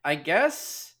 I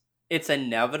guess it's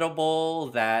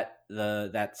inevitable that the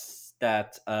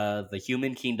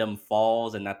human kingdom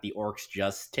falls and that the orcs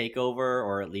just take over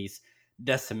or at least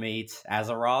decimate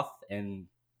Azeroth, and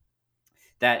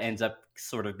that ends up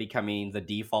sort of becoming the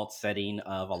default setting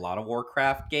of a lot of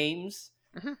Warcraft games.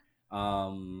 Hmm.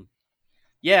 Um,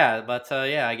 yeah, but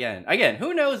yeah, again,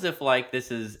 who knows if like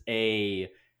this is a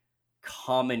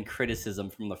common criticism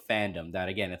from the fandom that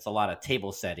again it's a lot of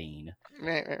table setting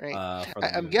Right. for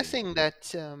the I'm movie. guessing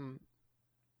that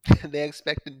they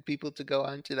expected people to go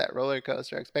onto that roller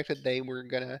coaster. I expected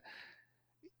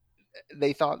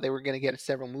they thought they were gonna get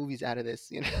several movies out of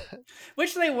this. You know.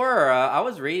 Which they were. I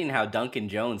was reading how Duncan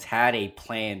Jones had a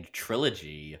planned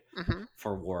trilogy Hmm.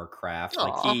 for Warcraft.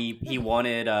 Like Aw. he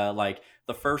wanted like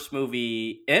the first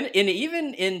movie, and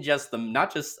even in just the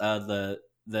not just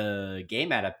the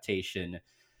game adaptation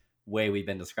way we've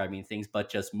been describing things, but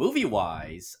just movie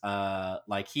wise,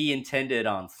 like he intended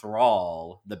on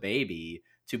Thrall, the baby,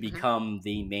 to Hmm. become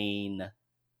the main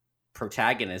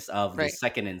protagonist of the Right.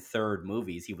 second and third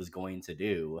movies he was going to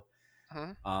do.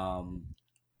 Uh-huh. Um,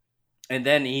 and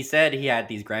then he said he had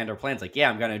these grander plans, like, yeah,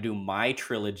 I'm gonna do my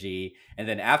trilogy, and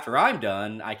then after I'm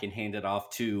done, I can hand it off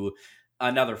to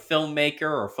another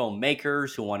filmmaker or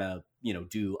filmmakers who want to,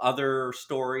 do other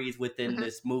stories within Hmm.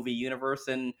 this movie universe.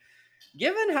 And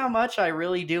given how much I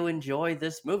really do enjoy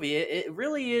this movie, it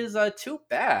really is too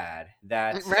bad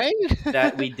that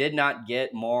Right. we did not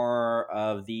get more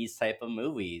of these type of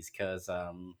movies because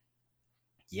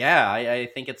yeah, I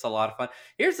think it's a lot of fun.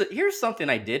 Here's something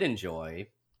I did enjoy.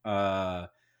 Uh,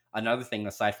 Another thing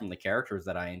aside from the characters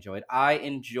that I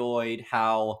enjoyed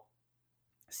how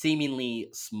seemingly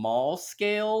small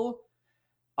scale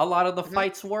a lot of the Hmm.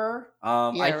 fights were.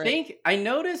 I Yeah. Right. think I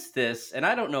noticed this, and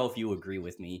I don't know if you agree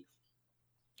with me.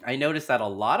 I noticed that a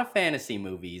lot of fantasy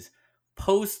movies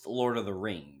post Lord of the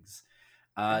Rings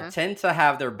Hmm. tend to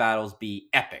have their battles be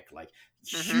epic, like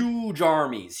Hmm. huge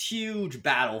armies, huge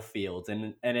battlefields,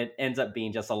 and it ends up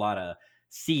being just a lot of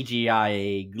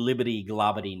CGI glibbity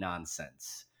globbity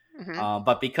nonsense. Hmm.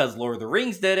 But because Lord of the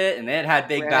Rings did it and it had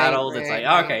big Right. battles, it's like,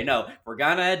 Right. okay, no, we're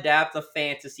gonna adapt a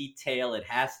fantasy tale. It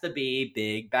has to be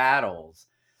big battles.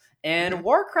 Hmm. And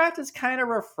Warcraft is kind of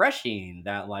refreshing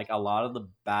that like a lot of the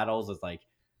battles is like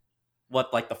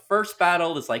the first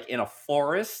battle is like in a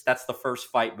forest. That's the first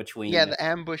fight Yeah, between the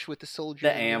ambush with the the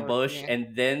soldiers in the orc. ambush, Yeah.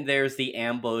 and then there's the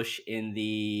ambush in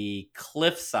the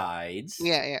cliff sides.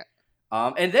 Yeah.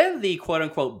 And then the quote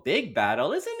unquote big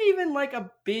battle isn't even like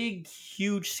a big,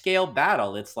 huge scale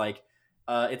battle. It's like,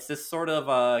 it's this sort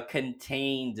of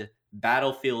contained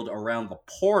battlefield around the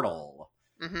portal.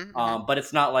 Hmm. Hmm. But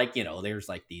it's not like, there's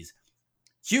like these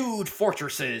huge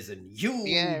fortresses and Yeah.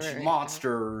 huge Right.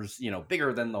 monsters,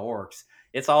 bigger than the orcs.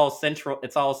 It's all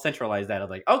centralized out of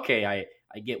like, okay,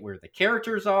 I get where the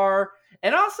characters are.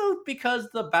 And also because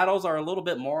the battles are a little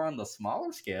bit more on the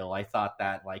smaller scale, I thought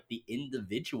that like the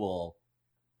individual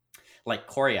like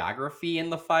choreography in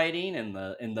the fighting and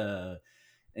the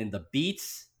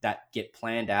beats that get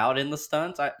planned out in the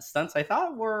stunts I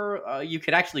thought were you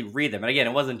could actually read them. And again,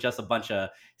 it wasn't just a bunch of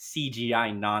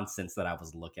CGI nonsense that I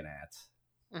was looking at.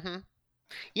 Hmm.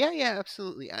 Yeah,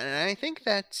 absolutely. And I think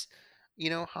that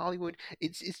Hollywood.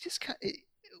 It's just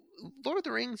Lord of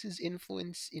the Rings'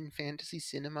 influence in fantasy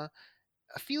cinema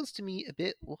feels to me a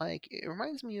bit like it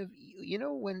reminds me of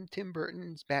when Tim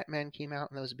Burton's Batman came out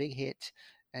and that was a big hit,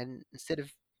 and instead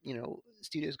of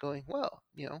studios going, well,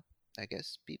 I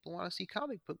guess people want to see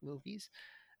comic book movies.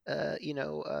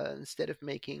 Instead of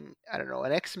making, I don't know,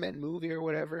 an X-Men movie or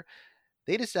whatever,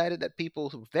 they decided that people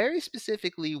who very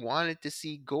specifically wanted to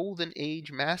see Golden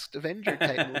Age Masked Avenger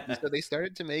type movies, so they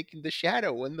started to make The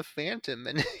Shadow and The Phantom,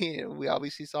 and we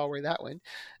obviously saw where that went.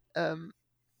 Um,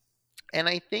 and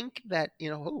I think that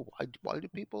oh, why do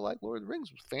people like Lord of the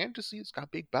Rings? Fantasy, it's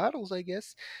got big battles, I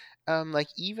guess. Like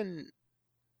even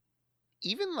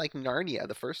like Narnia,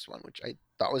 the first one, which I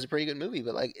thought was a pretty good movie,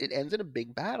 but like it ends in a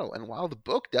big battle. And while the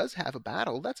book does have a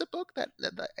battle, that's a book that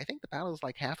I think the battle is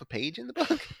like half a page in the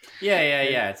book. Yeah.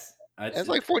 And It's it's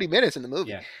like 40 minutes in the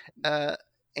movie. yeah. Uh,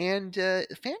 and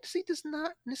fantasy does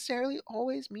not necessarily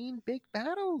always mean big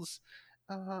battles.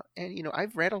 And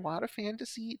I've read a lot of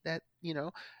fantasy that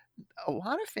a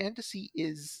lot of fantasy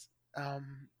is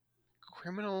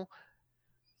criminal,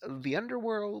 the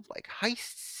underworld, like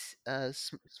heists,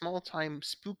 small time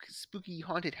spooky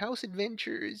haunted house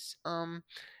adventures.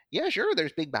 Yeah, sure,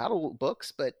 there's big battle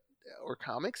books, but or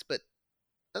comics, but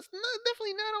that's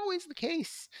definitely not always the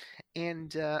case.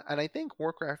 And I think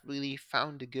Warcraft really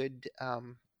found a good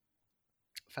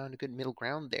found a good middle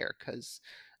ground there, because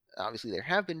obviously there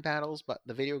have been battles, but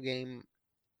the video game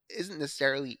isn't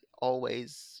necessarily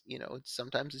always, it's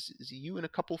sometimes it's you and a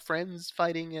couple friends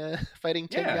fighting fighting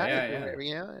 10 Yeah, guys yeah, or yeah, whatever,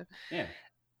 yeah.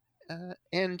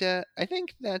 And I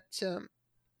think that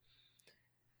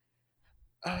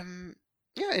um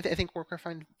yeah, I think Warcraft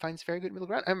finds very good middle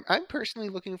ground. I'm personally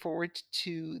looking forward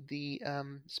to the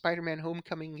Spider-Man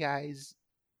Homecoming guys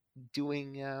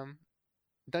doing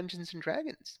Dungeons and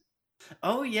Dragons,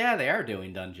 Oh yeah, they are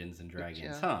doing Dungeons and which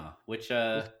Dragons, huh? Which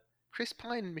with Chris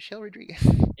Pine and Michelle Rodriguez.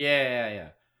 yeah, yeah, yeah.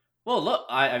 Well, look,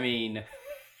 I mean,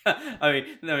 I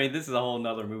mean, this is a whole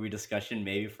nother movie discussion,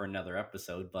 maybe for another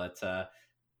episode. But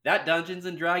that Dungeons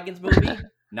and Dragons movie,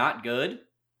 not good.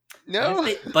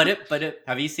 But if No. they,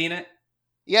 have you seen it?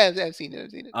 Yeah, I've seen it.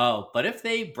 I've seen it. Oh, but if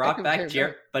they brought back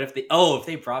if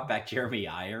they brought back Jeremy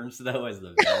Irons though as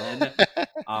the villain,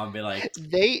 I'll be like,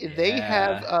 They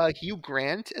have yeah, Hugh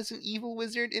Grant as an evil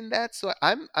wizard in that, so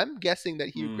I'm guessing that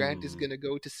Hugh Grant is hmm, gonna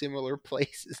go to similar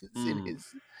places in hmm.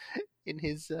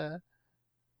 his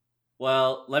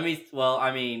Well,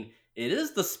 I mean, it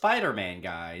is the Spider-Man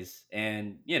guys,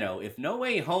 and if No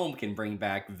Way Home can bring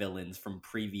back villains from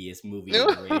previous movie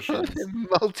iterations,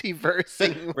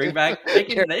 multiversing bring with back they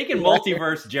can Jeremy Irons.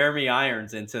 multiverse Jeremy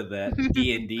Irons into that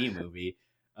D&D movie.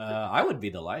 I would be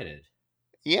delighted.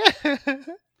 Yeah.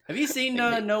 Have you seen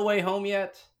Like, No Way Home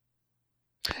yet?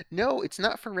 no, it's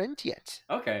not for rent yet.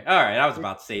 Okay, all right. I was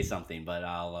about to say something, but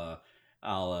I'll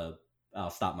I'll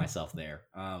stop myself there.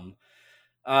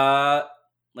 Uh,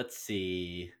 let's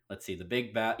see. The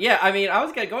big battle. Yeah, I mean, I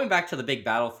was going back to the big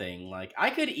battle thing. Like, I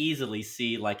could easily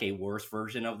see like a worse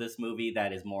version of this movie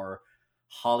that is more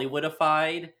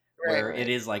Hollywoodified, Right, where it right.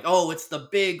 is like, oh, it's the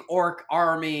big orc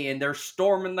army and they're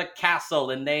storming the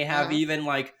castle, and they have Uh-huh. even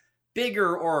like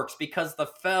bigger orcs because the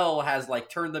Fell has like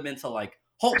turned them into like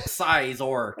Hulk size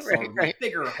orcs Right, or right. like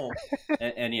bigger Hulk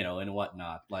and and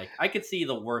whatnot. Like, I could see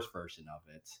the worst version of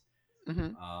it.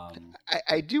 Hmm. Um,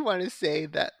 I do want to say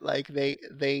that like they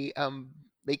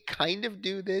kind of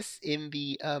do this in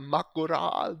the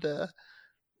Makura,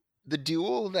 the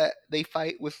duel that they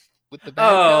fight with the bad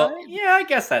guy. Oh, yeah, I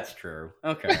guess that's true.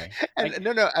 Okay. And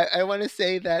no, I want to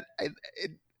say that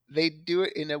they do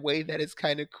it in a way that is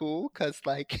kind of cool, because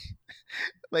like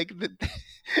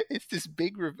it's this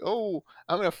big oh,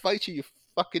 I'm gonna fight you, you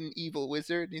fucking evil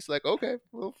wizard. And he's like, okay,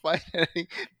 we'll fight. And he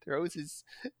throws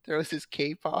his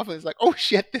cape off, and it's like, oh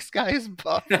shit, this guy is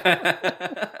buff.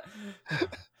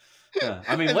 Yeah,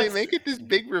 I mean, And they what's make it this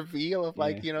big reveal of yeah.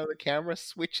 like, the camera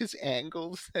switches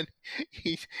angles, and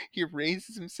he he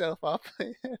raises himself up,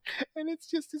 and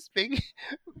it's just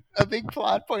a big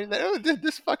plot point that, oh,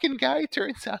 this fucking guy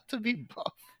turns out to be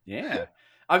buff. Yeah.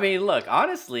 I mean, look,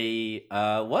 honestly,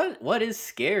 what is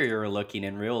scarier looking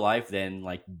in real life than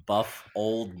like buff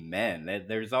old men?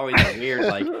 There's always a weird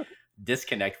like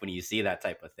disconnect when you see that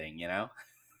type of thing, you know?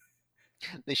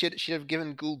 They should have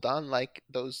given Gul'dan like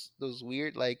those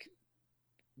weird, like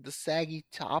the saggy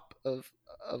top of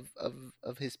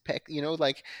his pec,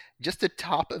 like just the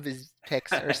top of his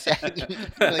pecs are saggy,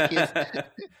 like his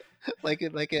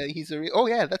he's oh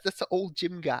yeah, that's the old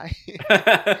gym guy.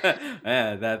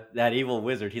 Yeah, that evil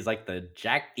wizard. He's like the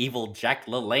evil Jack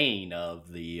LaLanne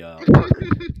of the orc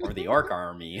or the orc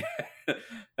army.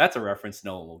 That's a reference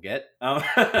no one will get.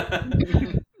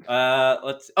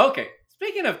 Let's okay.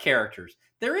 Speaking of characters,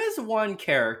 there is one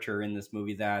character in this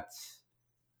movie that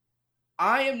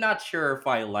I am not sure if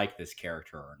I like this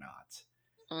character or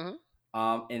not.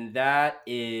 Mhm. And that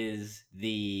is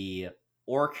the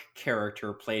orc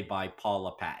character played by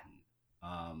Paula Patton.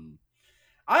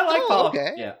 I like Oh, Paula.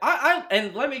 okay. Yeah, I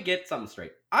and let me get something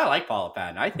straight. I like Paula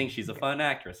Patton. I think she's a fun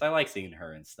actress. I like seeing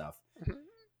her and stuff. Mhm.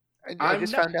 I I'm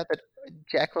just not. found out that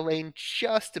Jack LaLanne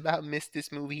just about missed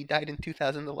this movie. He died in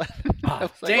 2011. I Ah,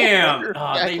 was like, oh, I damn! wonder if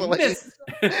Ah, Jack they LaLanne. missed.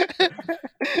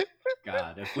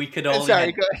 God, if we could only Sorry,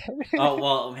 had. go ahead. Oh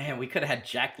well, man, we could have had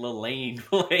Jack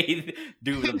LaLanne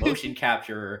do the motion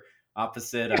capture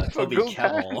opposite For Toby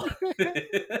Gul'dan.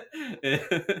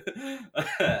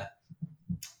 Kebbell.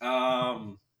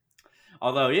 um,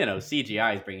 although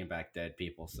CGI is bringing back dead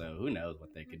people, so who knows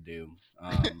what they could do.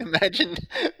 Imagine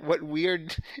what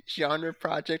weird genre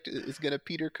project is going to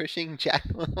Peter Cushing Jack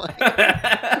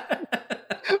LaLanne.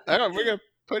 We're going to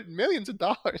put millions of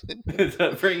dollars into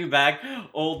To bring back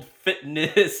old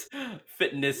fitness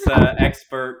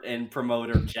expert and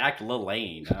promoter Jack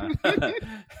LaLanne.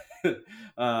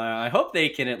 I hope they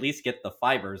can at least get the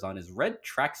fibers on his red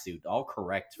tracksuit all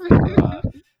correct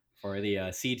for the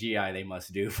CGI they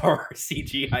must do for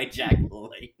CGI Jack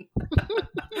LaLanne.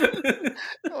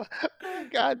 Oh,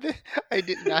 God, I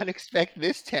did not expect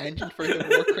this tangent for the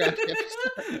Warcraft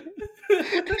episode.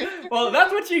 Well,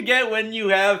 that's what you get when you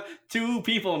have two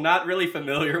people not really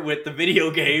familiar with the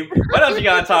video game. What else you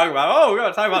gotta talk about? Oh, we're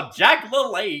gonna talk about Jack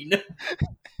LaLanne.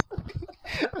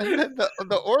 And then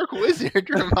the orc wizard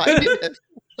reminded us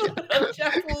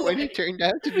Jack when he LaLanne. turned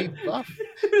out to be buff.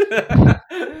 Is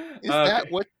that Okay.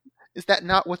 what? Is that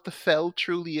not what the Fel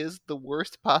truly is? The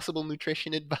worst possible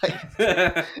nutrition advice.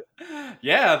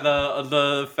 Yeah,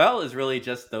 the Fel is really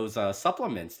just those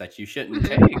supplements that you shouldn't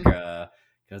take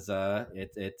because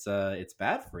it's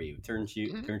bad for you. Turns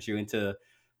you into a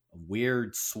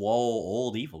weird, swole,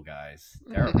 old evil guys.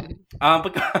 Terrible.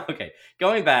 But okay,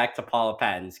 going back to Paula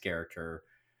Patton's character.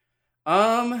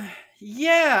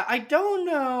 Yeah, I don't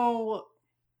know.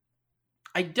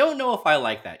 I don't know if I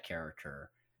like that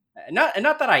character. Not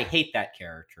that I hate that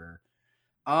character.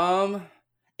 Um,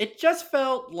 it just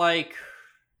felt like,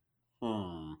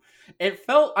 hmm. It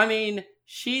felt. I mean,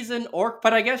 she's an orc,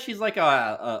 but I guess she's like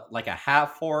a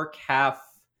half orc, half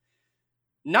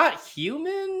not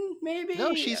human. No,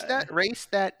 Maybe. she's that race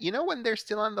that when they're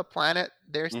still on the planet.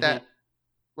 There's Mhm. that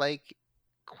like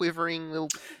quivering little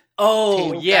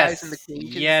Oh tail guys in the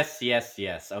cages.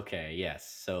 yes. Okay,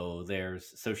 yes. So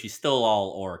she's still all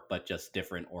orc, but just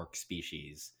different orc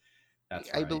species. That's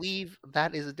I right. believe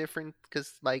that is a different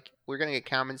because we're gonna get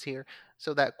comments here.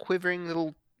 So that quivering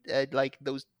little like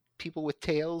those people with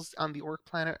tails on the orc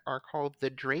planet are called the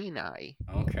Draenei.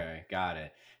 Okay, got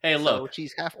it. Hey, So look.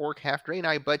 she's half orc, half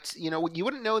Draenei. But you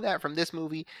wouldn't know that from this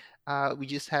movie. We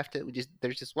just have to.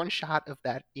 There's just one shot of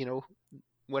that.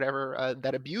 Whatever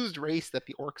that abused race that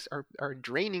the orcs are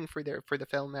draining for the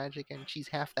fell magic, and she's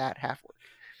half that, half orc.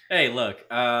 Hey, look.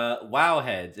 Wow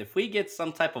heads. If we get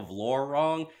some type of lore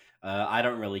wrong, I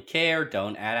don't really care.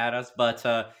 Don't add at us. But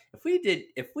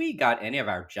if we got any of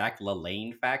our Jack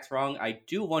LaLanne facts wrong, I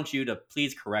do want you to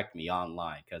please correct me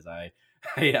online because I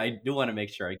do want to make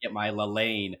sure I get my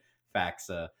LaLanne facts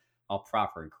all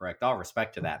proper and correct. All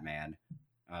respect to that man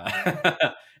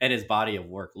and his body of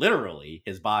work. Literally,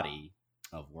 his body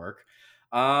of work.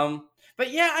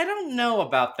 But yeah, I don't know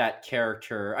about that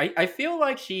character. I feel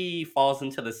like she falls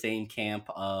into the same camp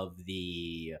of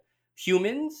the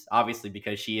humans, obviously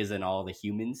because she is in all the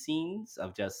human scenes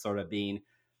of just sort of being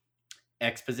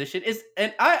exposition.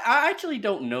 I actually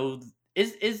don't know.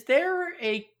 Is there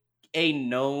a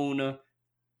known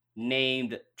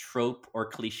named trope or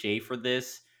cliche for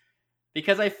this?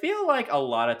 Because I feel like a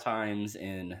lot of times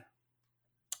in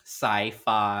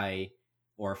sci-fi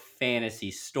or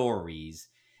fantasy stories,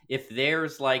 if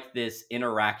there's like this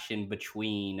interaction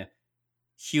between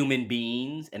human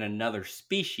beings and another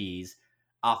species,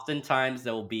 oftentimes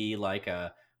there'll be like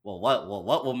a what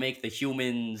will make the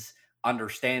humans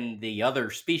understand the other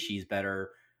species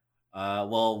better?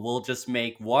 Well, we'll just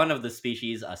make one of the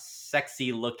species a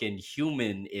sexy looking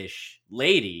human-ish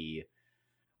lady,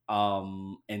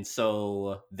 and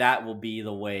so that will be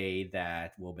the way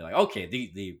that we'll be like, okay,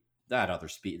 the that other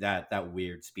that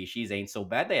weird species ain't so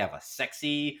bad. They have a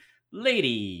sexy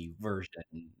lady version,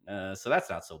 so that's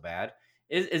not so bad.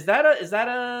 Is that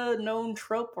a known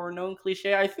trope or a known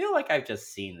cliche? I feel like I've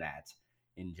just seen that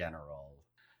in general.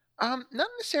 Not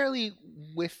necessarily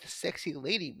with the sexy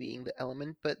lady being the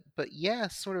element, but yeah,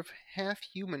 sort of half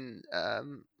human.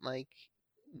 Like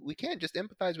we can't just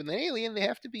empathize with an alien; they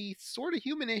have to be sort of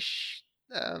humanish.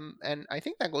 And I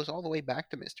think that goes all the way back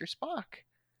to Mr. Spock.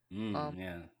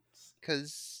 Yeah.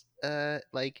 Because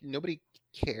like nobody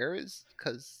cares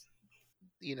because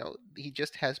he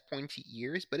just has pointy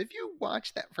ears. But if you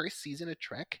watch that first season of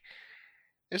Trek,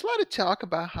 there's a lot of talk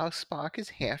about how Spock is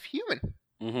half human.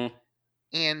 Mm-hmm.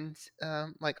 And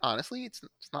like honestly, it's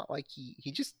not like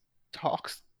he just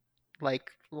talks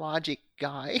like logic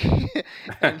guy,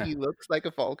 and he looks like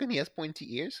a Vulcan. He has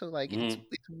pointy ears, so like Mm-hmm.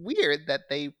 it's weird that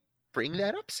they bring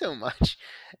that up so much.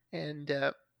 And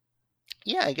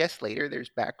yeah, I guess later there's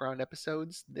background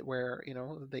episodes where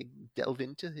they delve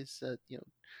into his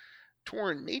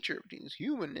torn nature between his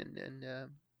human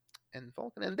and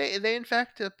Vulcan, and they in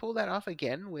fact pull that off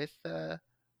again with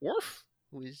Worf,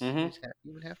 who's Mm-hmm. half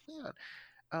human, half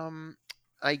Klingon.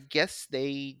 I guess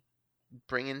they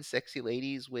bring in sexy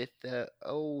ladies with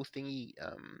thingy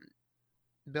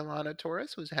Belana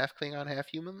Torres, who's half Klingon, half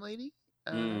human lady.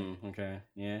 Okay.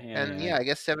 And yeah, I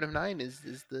guess Seven of Nine is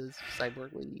the cyborg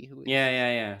lady who is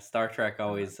Yeah. Star Trek uh,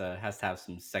 always has to have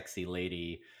some sexy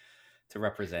lady to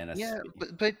represent us. yeah,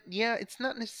 but yeah, it's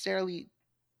not necessarily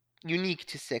unique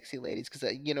to sexy ladies because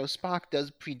Spock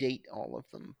does predate all of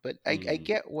them. But I Mm,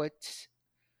 get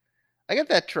I get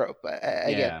that trope. I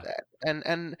get yeah. that,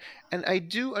 and I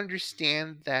do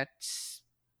understand that.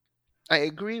 I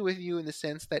agree with you in the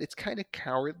sense that it's kind of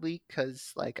cowardly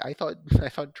because, like, I thought I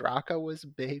thought Draka was a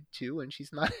babe too, and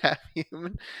she's not half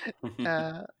human.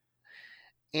 Uh,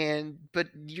 and but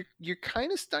you're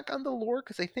kind of stuck on the lore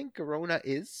because I think Garona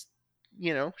is,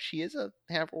 she is a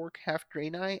half orc, half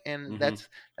Draenei, and Hmm. that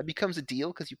becomes a deal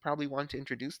because you probably want to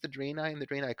introduce the Draenei and the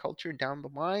Draenei culture down the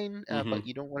line, Hmm. but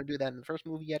you don't want to do that in the first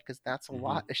movie yet because that's a Hmm.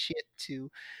 lot of shit to,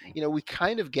 we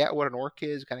kind of get what an orc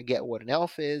is, kind of get what an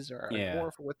elf is, or a Yeah,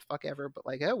 dwarf, or what the fuck ever, but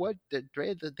like, oh, what the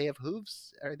they have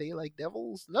hooves? Are they like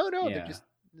devils? No, they're yeah. just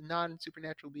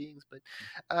non-supernatural beings. But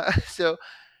so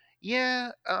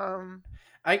yeah,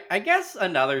 I guess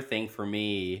another thing for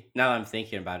me, now that I'm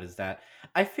thinking about it, is that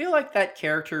I feel like that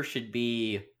character should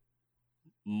be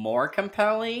more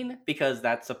compelling because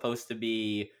that's supposed to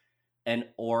be an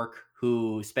orc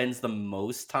who spends the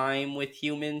most time with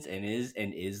humans and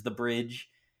is the bridge.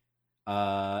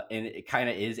 And it kind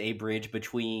of is a bridge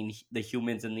between the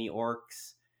humans and the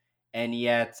orcs. And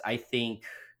yet I think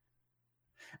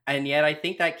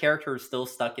that character is still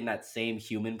stuck in that same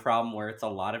human problem where it's a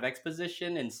lot of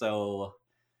exposition, and so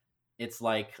it's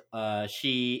like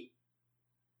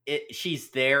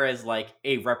she's there as like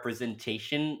a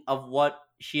representation of what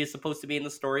she is supposed to be in the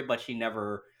story, but she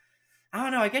never, I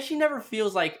don't know, I guess she never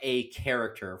feels like a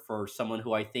character for someone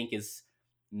who I think is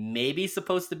maybe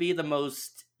supposed to be the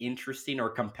most interesting or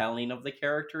compelling of the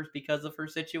characters because of her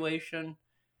situation.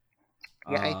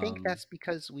 yeah, I think Um that's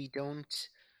because we don't.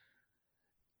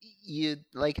 You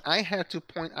like I had to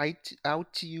point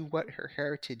out to you what her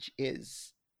heritage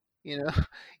is. You know,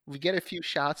 we get a few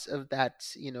shots of that,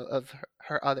 of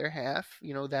her other half,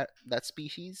 that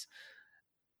species,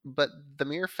 but the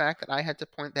mere fact that I had to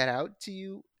point that out to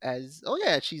you as, oh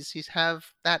yeah, she's have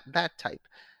that type,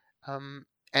 um,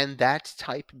 and that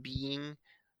type being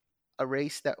a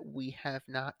race that we have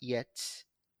not yet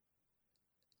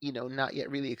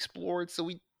really explored, so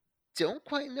we don't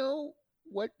quite know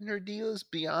what her deal is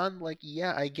beyond, like,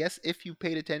 yeah, I guess if you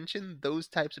paid attention, those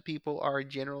types of people are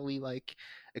generally like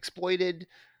exploited,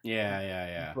 yeah, yeah,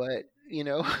 yeah.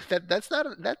 but that's not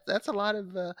that's a lot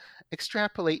of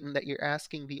extrapolating that you're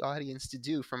asking the audience to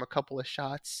do from a couple of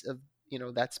shots of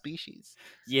that species.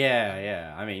 Yeah,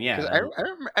 yeah. I mean, Because yeah.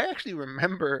 I actually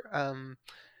remember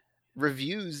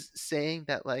reviews saying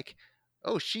that, like,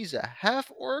 oh, she's a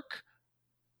half orc,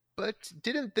 but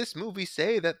didn't this movie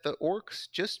say that the orcs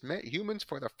just met humans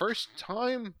for the first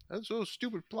time? That's so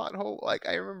stupid plot hole. Like,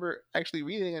 I remember actually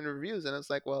reading in reviews, and I was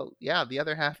like, well, yeah, the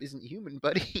other half isn't human,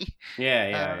 buddy. Yeah,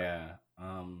 yeah, uh, yeah.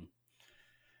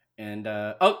 And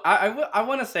I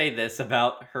want to say this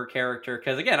about her character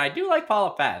because again, I do like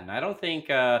Paula Patton. I don't think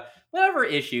whatever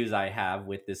issues I have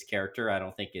with this character, I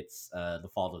don't think it's the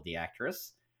fault of the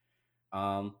actress.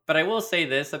 But I will say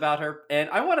this about her, and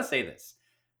I want to say this.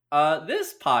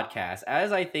 This podcast,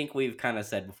 as I think we've kind of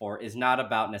said before, is not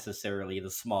about necessarily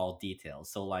the small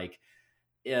details. So, like,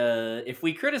 if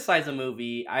we criticize a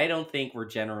movie, I don't think we're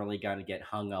generally going to get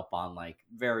hung up on like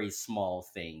very small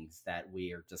things that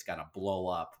we are just going to blow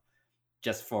up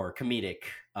just for comedic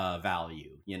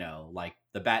value, like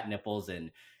the bat nipples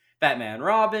in Batman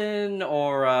Robin,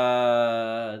 or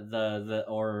the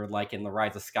or like in the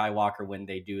Rise of Skywalker when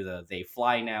they do the they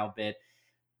fly now bit.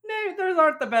 Those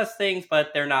aren't the best things,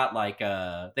 but they're not like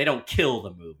they don't kill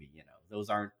the movie, Those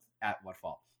aren't at what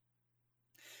fault.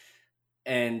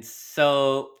 And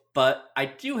so, but I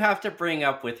do have to bring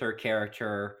up with her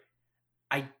character,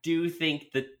 I do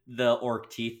think that the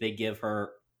orc teeth they give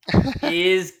her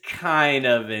is kind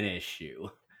of an issue.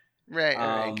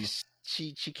 right. 'Cause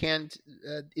she can't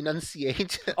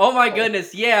enunciate. Oh my all.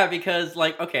 goodness, yeah, because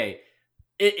like, okay,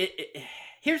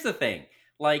 here's the thing,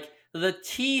 like the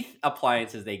teeth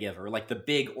appliances they give her, like the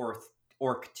big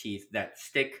orc teeth that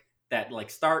like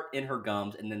start in her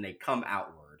gums and then they come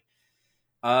outward.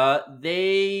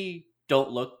 They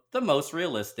don't look the most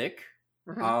realistic.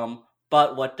 Mhm.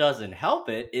 But what doesn't help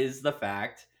it is the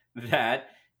fact that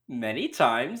many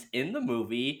times in the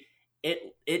movie,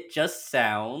 it just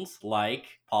sounds like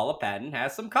Paula Patton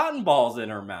has some cotton balls in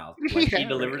her mouth. Like she Yeah,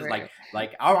 delivers right.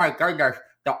 like oh my goodness,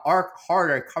 the arc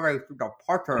harder coming through the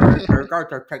putter. They're going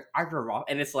to take either off,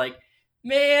 and it's like,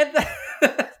 man,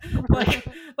 like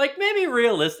like maybe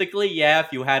realistically, yeah,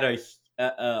 if you had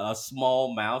a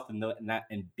small mouth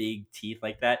and big teeth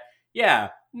like that, yeah,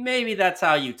 maybe that's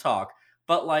how you talk.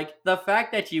 But like the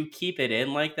fact that you keep it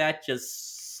in like that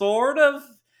just sort of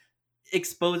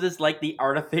exposes like the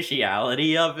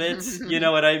artificiality of it. You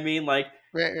know what I mean? Like,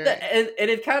 Right. and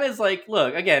it kind of is like,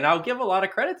 look, again, I'll give a lot of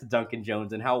credit to Duncan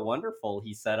Jones and how wonderful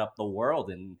he set up the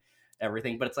world and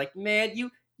everything. But it's like, man,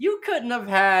 you couldn't have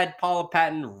had Paula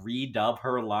Patton redub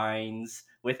her lines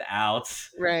without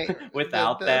Right.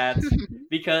 without that,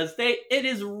 because it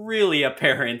is really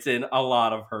apparent in a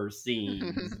lot of her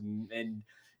scenes. And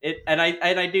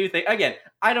I do think, again,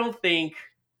 I don't think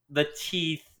the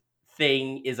teeth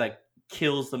thing is like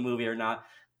kills the movie or not,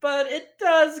 but it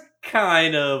does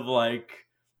kind of like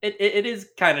it is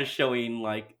kind of showing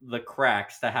like the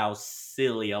cracks to how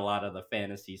silly a lot of the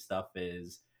fantasy stuff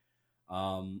is.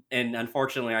 And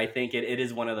unfortunately, I think it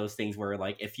is one of those things where,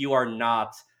 like, if you are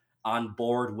not on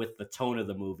board with the tone of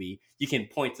the movie, you can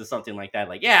point to something like that,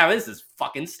 like, yeah, this is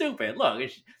fucking stupid. Look,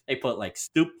 they put like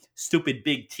stupid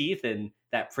big teeth in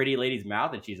that pretty lady's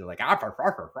mouth, and she's like,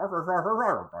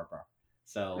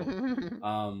 so,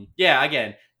 yeah,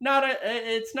 again,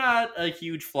 it's not a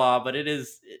huge flaw, but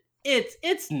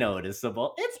it's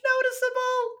noticeable. It's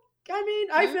noticeable. I mean,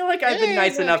 I feel like I've been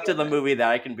nice enough to the movie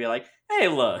that I can be like, hey,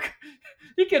 look,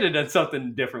 you could have done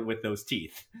something different with those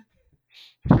teeth.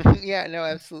 Yeah, no,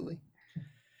 absolutely.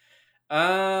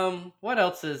 What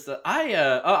else is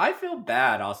I feel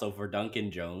bad also for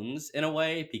Duncan Jones in a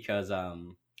way, because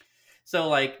so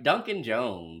like Duncan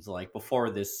Jones, like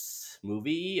before this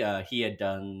movie, he had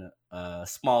done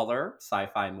smaller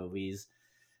sci-fi movies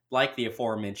like the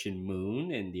aforementioned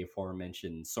Moon and the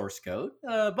aforementioned Source Code.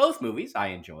 Both movies I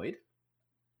enjoyed.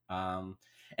 And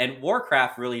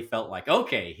Warcraft really felt like,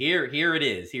 okay, here it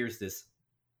is. Here's this,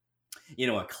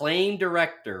 acclaimed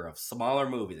director of smaller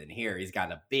movies, and here he's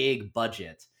got a big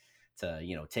budget to,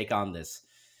 take on this,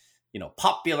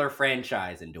 popular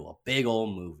franchise and do a big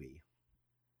old movie.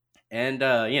 And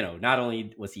not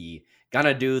only was he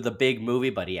gonna do the big movie,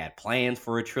 but he had plans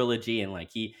for a trilogy, and like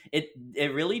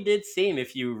it really did seem,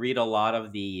 if you read a lot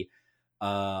of the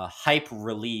hype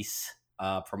release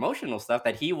promotional stuff,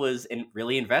 that he was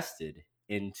really invested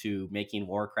into making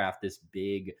Warcraft this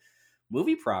big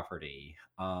movie property.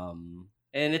 And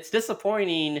it's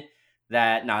disappointing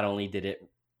that not only did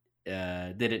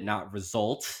it not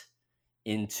result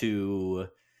into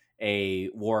a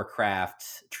Warcraft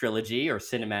trilogy or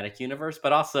cinematic universe,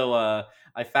 but also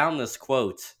I found this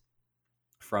quote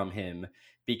from him,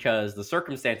 because the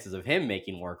circumstances of him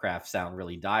making Warcraft sound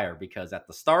really dire, because at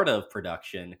the start of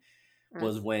production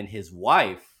was when his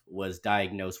wife was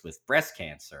diagnosed with breast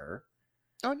cancer.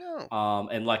 Oh no.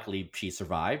 And luckily she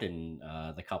survived, and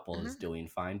the couple is doing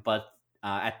fine. But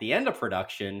at the end of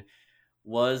production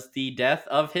was the death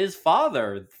of his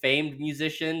father, famed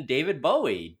musician David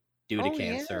Bowie, due to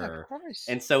cancer. Yeah, of course.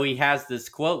 And so he has this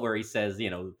quote where he says,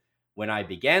 when I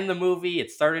began the movie, it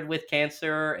started with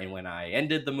cancer, and when I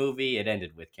ended the movie, it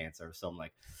ended with cancer. So I'm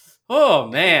like, oh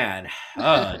man,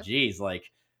 oh geez,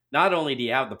 like, not only do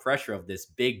you have the pressure of this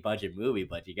big budget movie,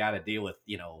 but you got to deal with,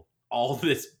 all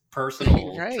this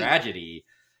personal Right. tragedy.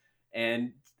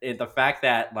 And the fact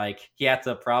that, like, he had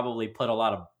to probably put a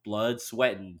lot of blood,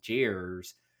 sweat, and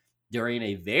tears during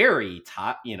a very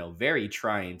very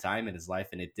trying time in his life,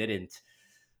 and it didn't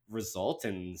result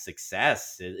in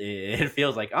success. It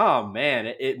feels like, oh man,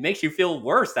 it makes you feel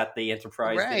worse that the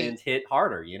Enterprise didn't hit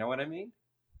harder. You know what I mean?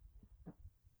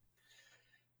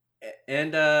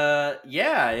 And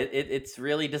it's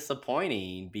really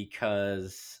disappointing,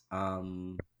 because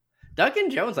Duncan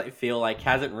Jones, I feel like,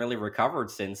 hasn't really recovered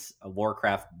since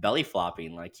Warcraft belly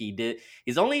flopping. Like,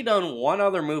 he's only done one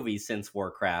other movie since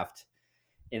Warcraft,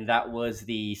 and that was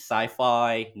the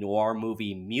sci-fi noir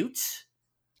movie Mute.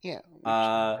 Yeah, which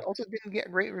also didn't get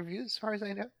great reviews as far as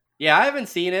I know. Yeah, I haven't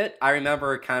seen it. I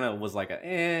remember it kind of was like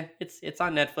it's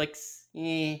on Netflix.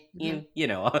 Like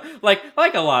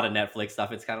a lot of Netflix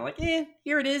stuff, it's kind of like,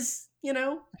 here it is. You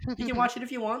can watch it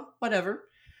if you want, whatever.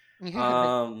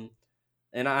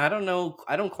 And I don't know.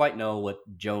 I don't quite know what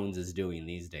Jones is doing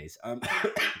these days.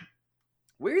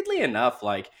 Weirdly enough,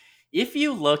 like, if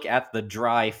you look at the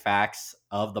dry facts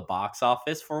of the box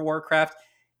office for Warcraft,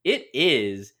 it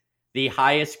is the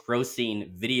highest grossing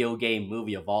video game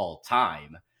movie of all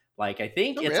time. Like, I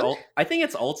think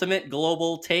its ultimate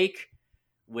global take,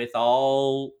 with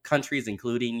all countries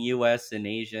including US and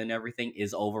Asia and everything,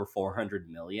 is over 400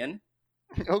 million.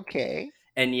 Okay.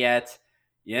 And yet,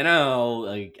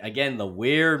 like, again, the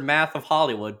weird math of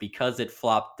Hollywood, because it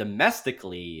flopped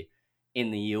domestically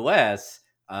in the US,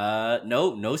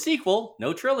 no sequel,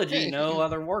 no trilogy, no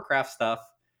other Warcraft stuff.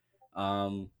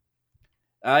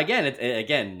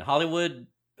 Again,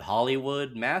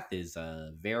 Hollywood math is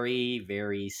very,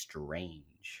 very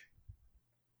strange.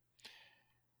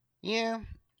 Yeah,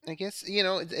 I guess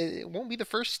it won't be the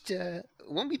first,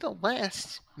 won't be the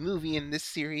last movie in this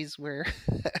series where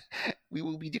we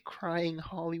will be decrying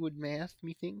Hollywood math,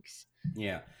 methinks.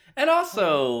 Yeah, and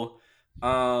also,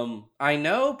 I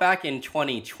know back in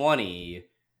 2020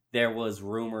 there was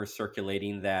rumors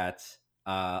circulating that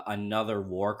another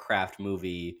Warcraft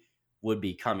movie would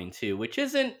be coming too, which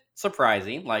isn't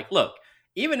surprising. Like, look,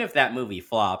 even if that movie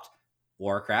flopped,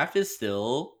 Warcraft is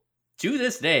still, to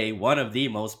this day, one of the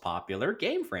most popular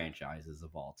game franchises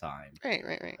of all time.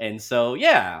 Right. And so,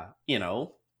 yeah,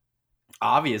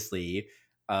 obviously,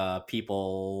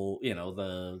 people,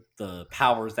 the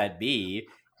powers that be,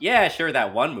 yeah, sure,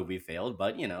 that one movie failed,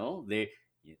 but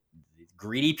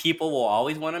greedy people will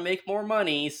always want to make more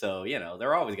money, so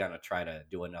they're always gonna try to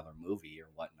do another movie or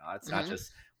whatnot. It's not Hmm.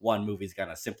 just one movie's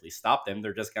gonna simply stop them;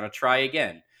 they're just gonna try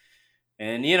again.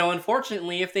 And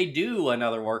unfortunately, if they do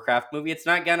another Warcraft movie, it's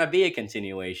not gonna be a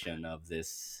continuation of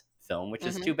this film, which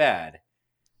is Hmm. too bad.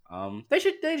 They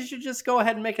should just go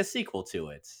ahead and make a sequel to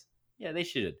it. Yeah, they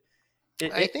should.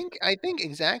 I think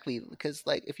exactly, because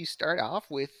like if you start off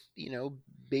with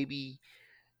baby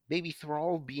baby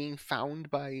Thrall being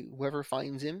found by whoever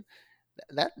finds him,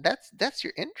 that's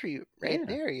your entry right Yeah,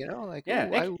 there. Like, yeah.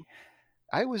 oh,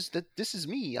 I was that. This is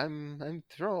me. I'm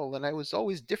Thrall, and I was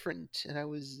always different. And I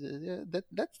was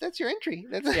that's your entry.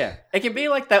 That's Yeah, it can be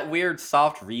like that weird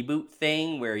soft reboot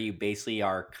thing where you basically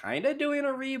are kind of doing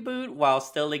a reboot while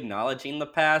still acknowledging the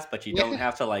past, but you don't yeah.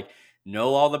 have to like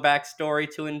know all the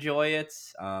backstory to enjoy it.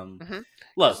 Because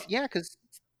Look,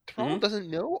 Thrall mhm. doesn't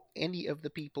know any of the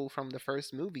people from the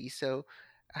first movie, so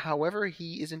however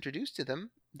he is introduced to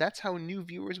them, that's how new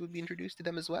viewers would be introduced to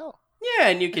them as well. Yeah,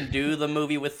 and you can do the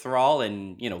movie with Thrall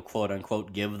and, quote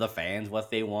unquote, give the fans what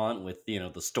they want with, the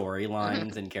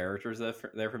storylines and characters that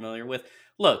they're familiar with.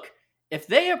 Look, if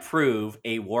they approve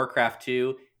a Warcraft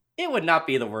 2, it would not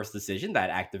be the worst decision that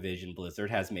Activision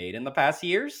Blizzard has made in the past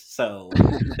years, so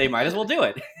they might as well do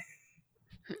it.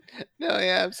 No,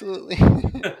 yeah, absolutely.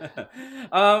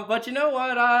 But you know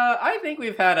what? I think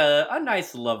we've had a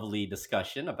nice, lovely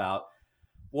discussion about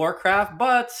Warcraft,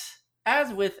 but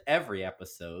as with every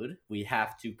episode, we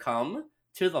have to come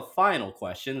to the final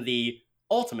question, the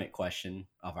ultimate question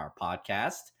of our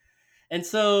podcast. And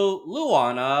so,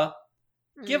 Luana,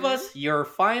 give Mhm. us your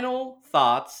final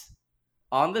thoughts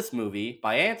on this movie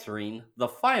by answering the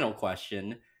final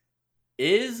question: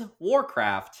 is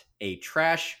Warcraft a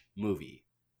trash movie?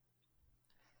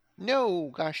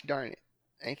 No, gosh darn it.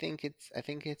 I think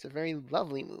it's a very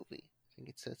lovely movie. I think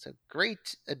it's a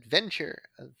great adventure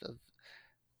of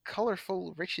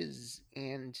colorful riches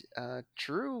and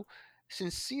true,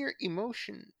 sincere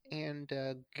emotion and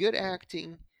good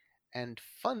acting and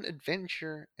fun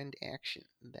adventure and action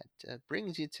that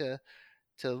brings you to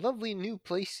lovely new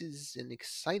places and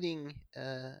exciting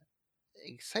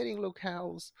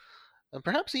locales.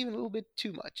 Perhaps even a little bit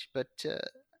too much, but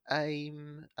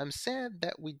I'm sad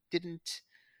that we didn't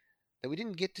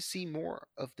get to see more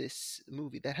of this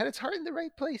movie that had its heart in the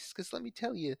right place. Because let me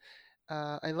tell you,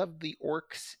 I love the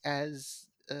orcs as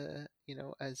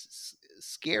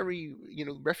scary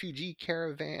refugee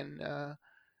caravan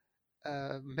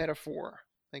metaphor.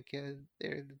 Like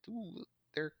ooh,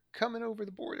 they're coming over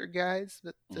the border, guys.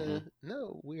 But Mm-hmm.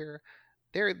 no,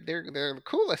 they're the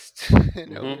coolest.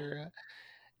 Mm-hmm. They're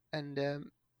and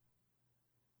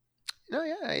no,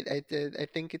 yeah, I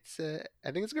think it's a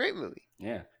great movie.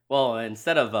 Yeah. Well,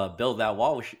 instead of build that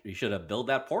wall, we should have built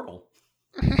that portal.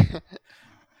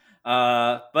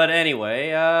 But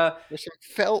anyway, There's some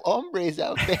fell hombres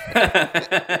out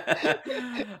there.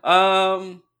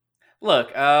 um,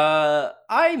 look,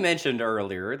 I mentioned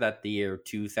earlier that the year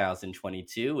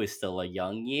 2022 is still a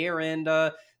young year, and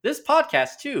this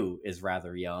podcast too is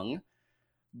rather young,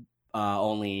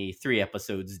 only 3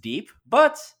 episodes deep.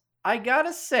 But I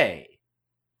gotta say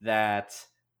that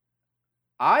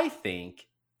I think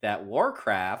that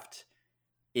Warcraft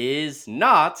is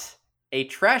not a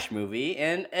trash movie,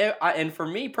 and for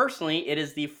me personally, it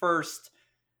is the first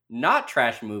not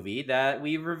trash movie that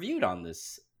we reviewed on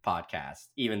this podcast.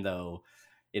 Even though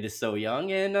it is so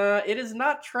young and it is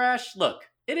not trash. Look,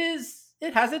 it is.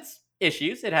 It has its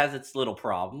issues. It has its little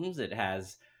problems. It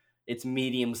has its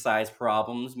medium-sized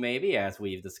problems, maybe, as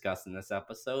we've discussed in this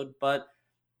episode. But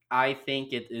I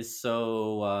think it is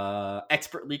so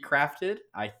expertly crafted.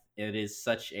 It is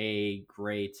such a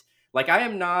great, like, I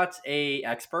am not a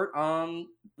expert on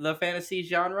the fantasy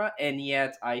genre, and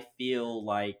yet I feel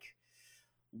like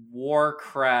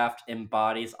Warcraft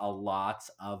embodies a lot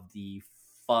of the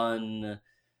fun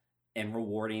and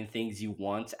rewarding things you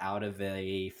want out of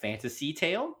a fantasy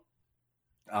tale.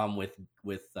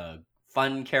 With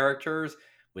fun characters,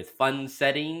 with fun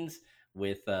settings,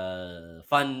 with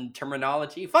fun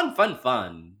terminology,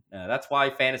 fun. That's why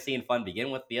fantasy and fun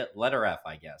begin with the letter F,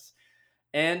 I guess.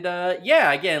 And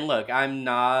yeah, again, look, I'm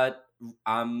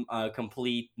a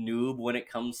complete noob when it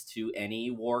comes to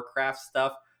any Warcraft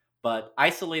stuff, but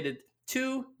isolated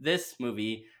to this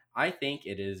movie, I think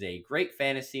it is a great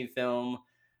fantasy film.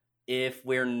 If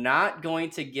we're not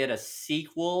going to get a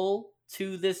sequel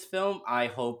to this film, I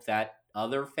hope that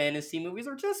other fantasy movies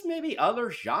or just maybe other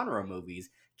genre movies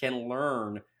can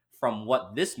learn from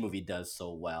what this movie does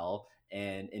so well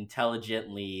and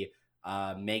intelligently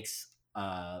makes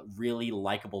really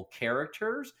likable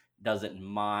characters, doesn't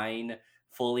mind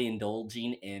fully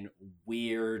indulging in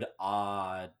weird,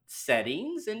 odd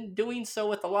settings, and doing so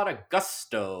with a lot of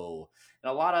gusto and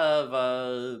a lot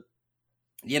of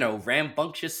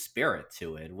rambunctious spirit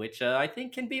to it, which I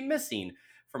think can be missing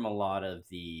from a lot of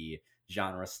the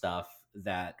genre stuff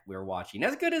that we're watching.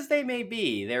 As good as they may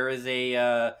be, there's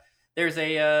a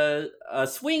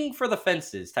swing for the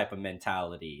fences type of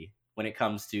mentality when it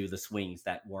comes to the swings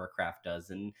that Warcraft does,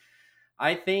 and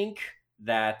I think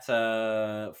that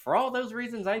for all those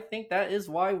reasons, I think that is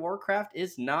why Warcraft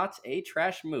is not a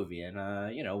trash movie, and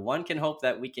one can hope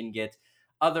that we can get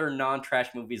other non-trash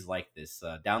movies like this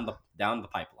down the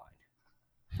pipeline.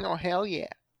 Oh, hell yeah.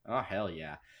 Oh, hell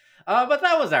yeah. But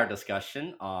that was our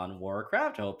discussion on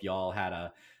Warcraft. I hope you all had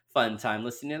a fun time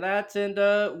listening to that.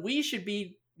 And we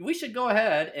should go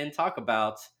ahead and talk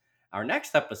about our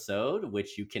next episode,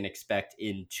 which you can expect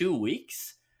in 2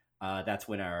 weeks. That's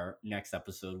when our next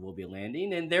episode will be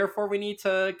landing. And therefore, we need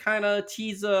to kind of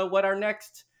tease what our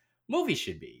next movie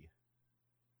should be.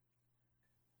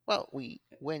 Well, we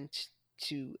went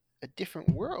to a different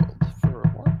world for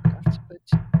Warcraft,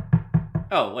 but...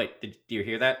 Oh, wait, did you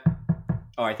hear that?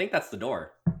 Oh, I think that's the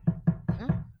door. Huh?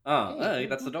 Oh, Hey,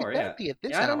 that's the who door, could yeah. that be at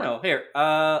this Yeah, I don't hour? know. Here,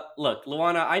 look,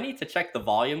 Luana, I need to check the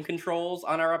volume controls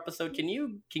on our episode. Can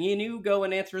you go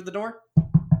and answer the door?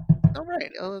 All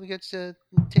right, let's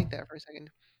take that for a second.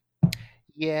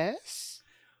 Yes?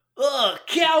 Ugh,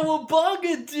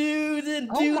 cowabunga, dude, and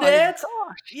Oh do my that.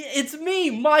 gosh! It's me,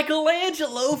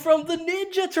 Michelangelo from the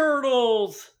Ninja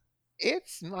Turtles.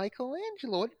 It's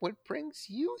Michelangelo. What brings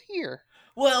you here?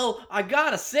 Well, I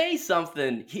gotta say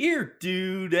something here,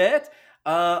 dudette.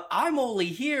 I'm only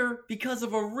here because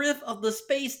of a riff of the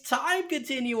space-time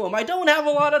continuum. I don't have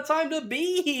a lot of time to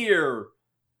be here.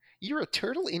 You're a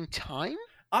turtle in time?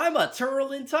 I'm a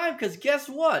turtle in time, because guess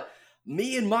what?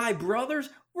 Me and my brothers,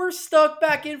 we're stuck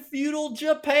back in feudal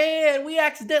Japan. We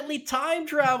accidentally time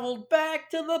traveled back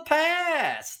to the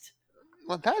past.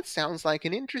 Well, that sounds like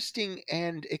an interesting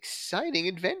and exciting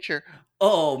adventure.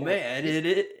 Oh, man, it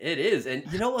is. And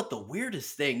you know what the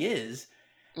weirdest thing is?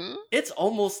 Hmm? It's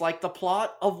almost like the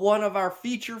plot of one of our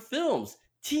feature films,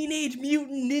 Teenage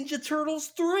Mutant Ninja Turtles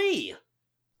 3.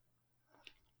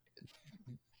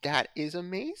 That is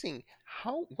amazing.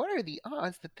 What are the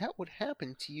odds that would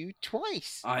happen to you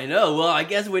twice? I know. Well, I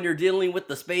guess when you're dealing with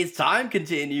the space-time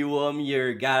continuum,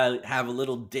 you gotta have a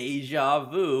little deja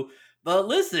vu. But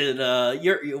listen,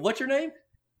 what's your name?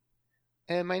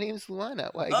 My name's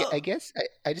Luana. Well, I guess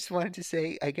I just wanted to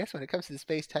say, I guess when it comes to the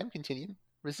space-time continuum,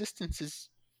 resistance is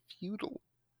futile.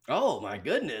 Oh my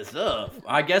goodness.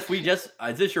 I guess is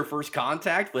this your first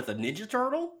contact with a Ninja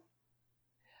Turtle?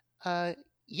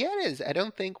 Yeah, it is. I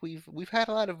don't think we've had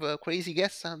a lot of crazy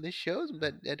guests on this show,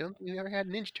 but I don't think we've ever had a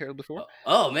Ninja Turtle before.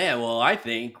 Oh man, well I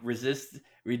think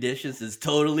Redicious is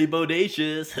totally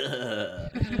bodacious.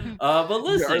 But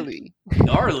listen,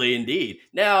 gnarly indeed.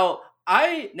 Now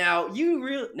I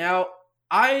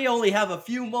only have a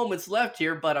few moments left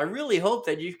here, but I really hope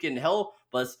that you can help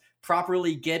us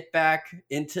properly get back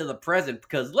into the present,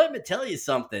 because let me tell you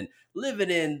something, living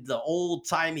in the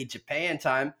old-timey Japan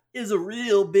time is a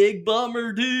real big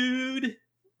bummer, dude.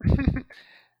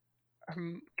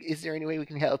 Is there any way we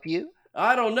can help you?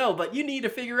 I don't know, but you need to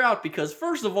figure out, because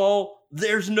first of all,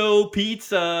 there's no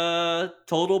pizza.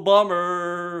 Total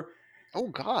bummer. Oh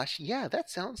gosh, yeah,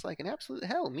 that sounds like an absolute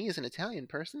hell. Me as an Italian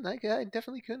person, I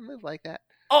definitely couldn't live like that.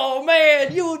 Oh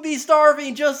man, you would be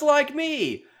starving just like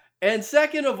me. And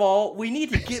second of all, we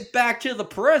need to get back to the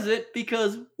present,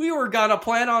 because we were gonna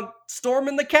plan on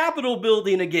storming the Capitol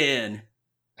building again.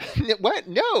 What?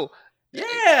 No.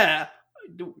 Yeah.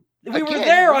 We were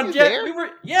there on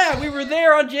January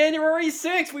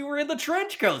 6th. We were in the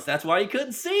trench coats. That's why you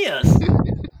couldn't see us.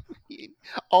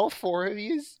 All four of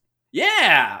yous?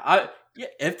 Yeah.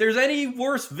 If there's any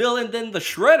worse villain than the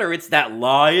Shredder, it's that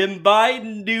Lion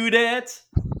Biden dudette.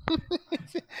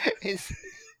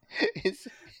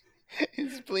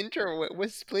 Is Splinter,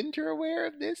 was Splinter aware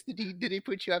of this? Did he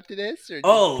put you up to this? Or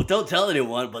Oh, don't tell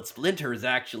anyone, but Splinter is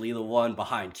actually the one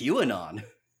behind QAnon.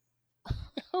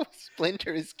 Oh,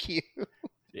 Splinter is cute.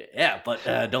 Yeah, but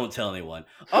don't tell anyone.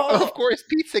 Oh, of course,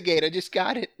 Pizzagate. I just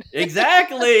got it.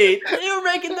 Exactly. You're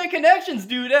making the connections,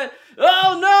 dude.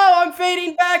 Oh no, I'm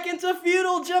fading back into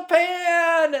feudal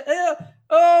Japan.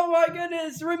 Oh my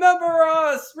goodness! Remember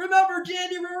us! Remember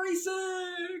January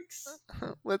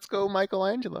 6th! Let's go,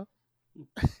 Michelangelo.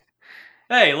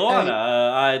 Hey,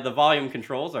 Luana, the volume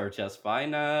controls are just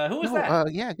fine. Who was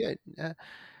that? Yeah, good.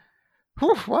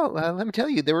 Well, let me tell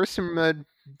you, there were some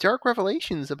dark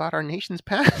revelations about our nation's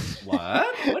past.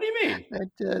 What? What do you mean?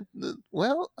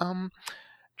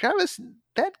 Travis,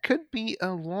 that could be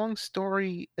a long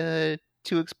story to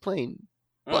explain.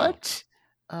 Oh. But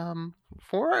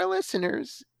for our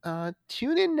listeners,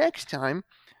 tune in next time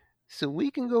so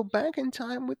we can go back in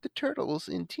time with the turtles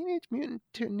in Teenage Mutant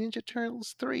Ninja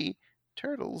Turtles 3,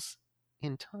 Turtles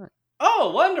in Time.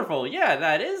 Oh, wonderful. Yeah,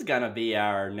 that is going to be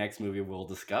our next movie we'll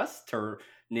discuss,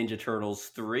 Ninja Turtles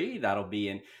 3. That'll be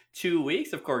in 2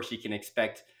 weeks. Of course, you can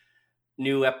expect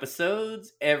new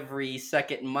episodes every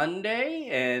second Monday,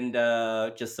 and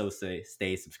just so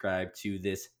stay subscribed to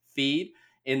this feed.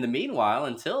 In the meanwhile,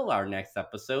 until our next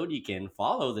episode, you can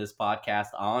follow this podcast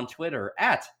on Twitter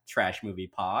at Trash Movie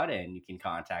Pod, and you can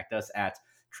contact us at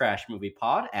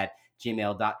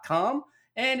trashmoviepod@gmail.com.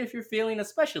 And if you're feeling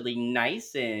especially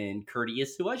nice and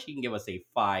courteous to us, you can give us a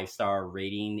 5-star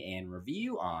rating and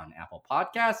review on Apple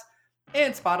Podcasts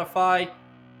and Spotify.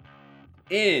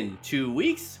 In 2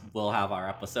 weeks, we'll have our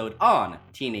episode on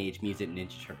Teenage Mutant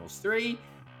Ninja Turtles 3.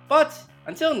 But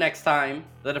until next time,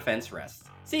 the defense rests.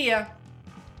 See ya!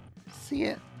 See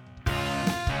ya!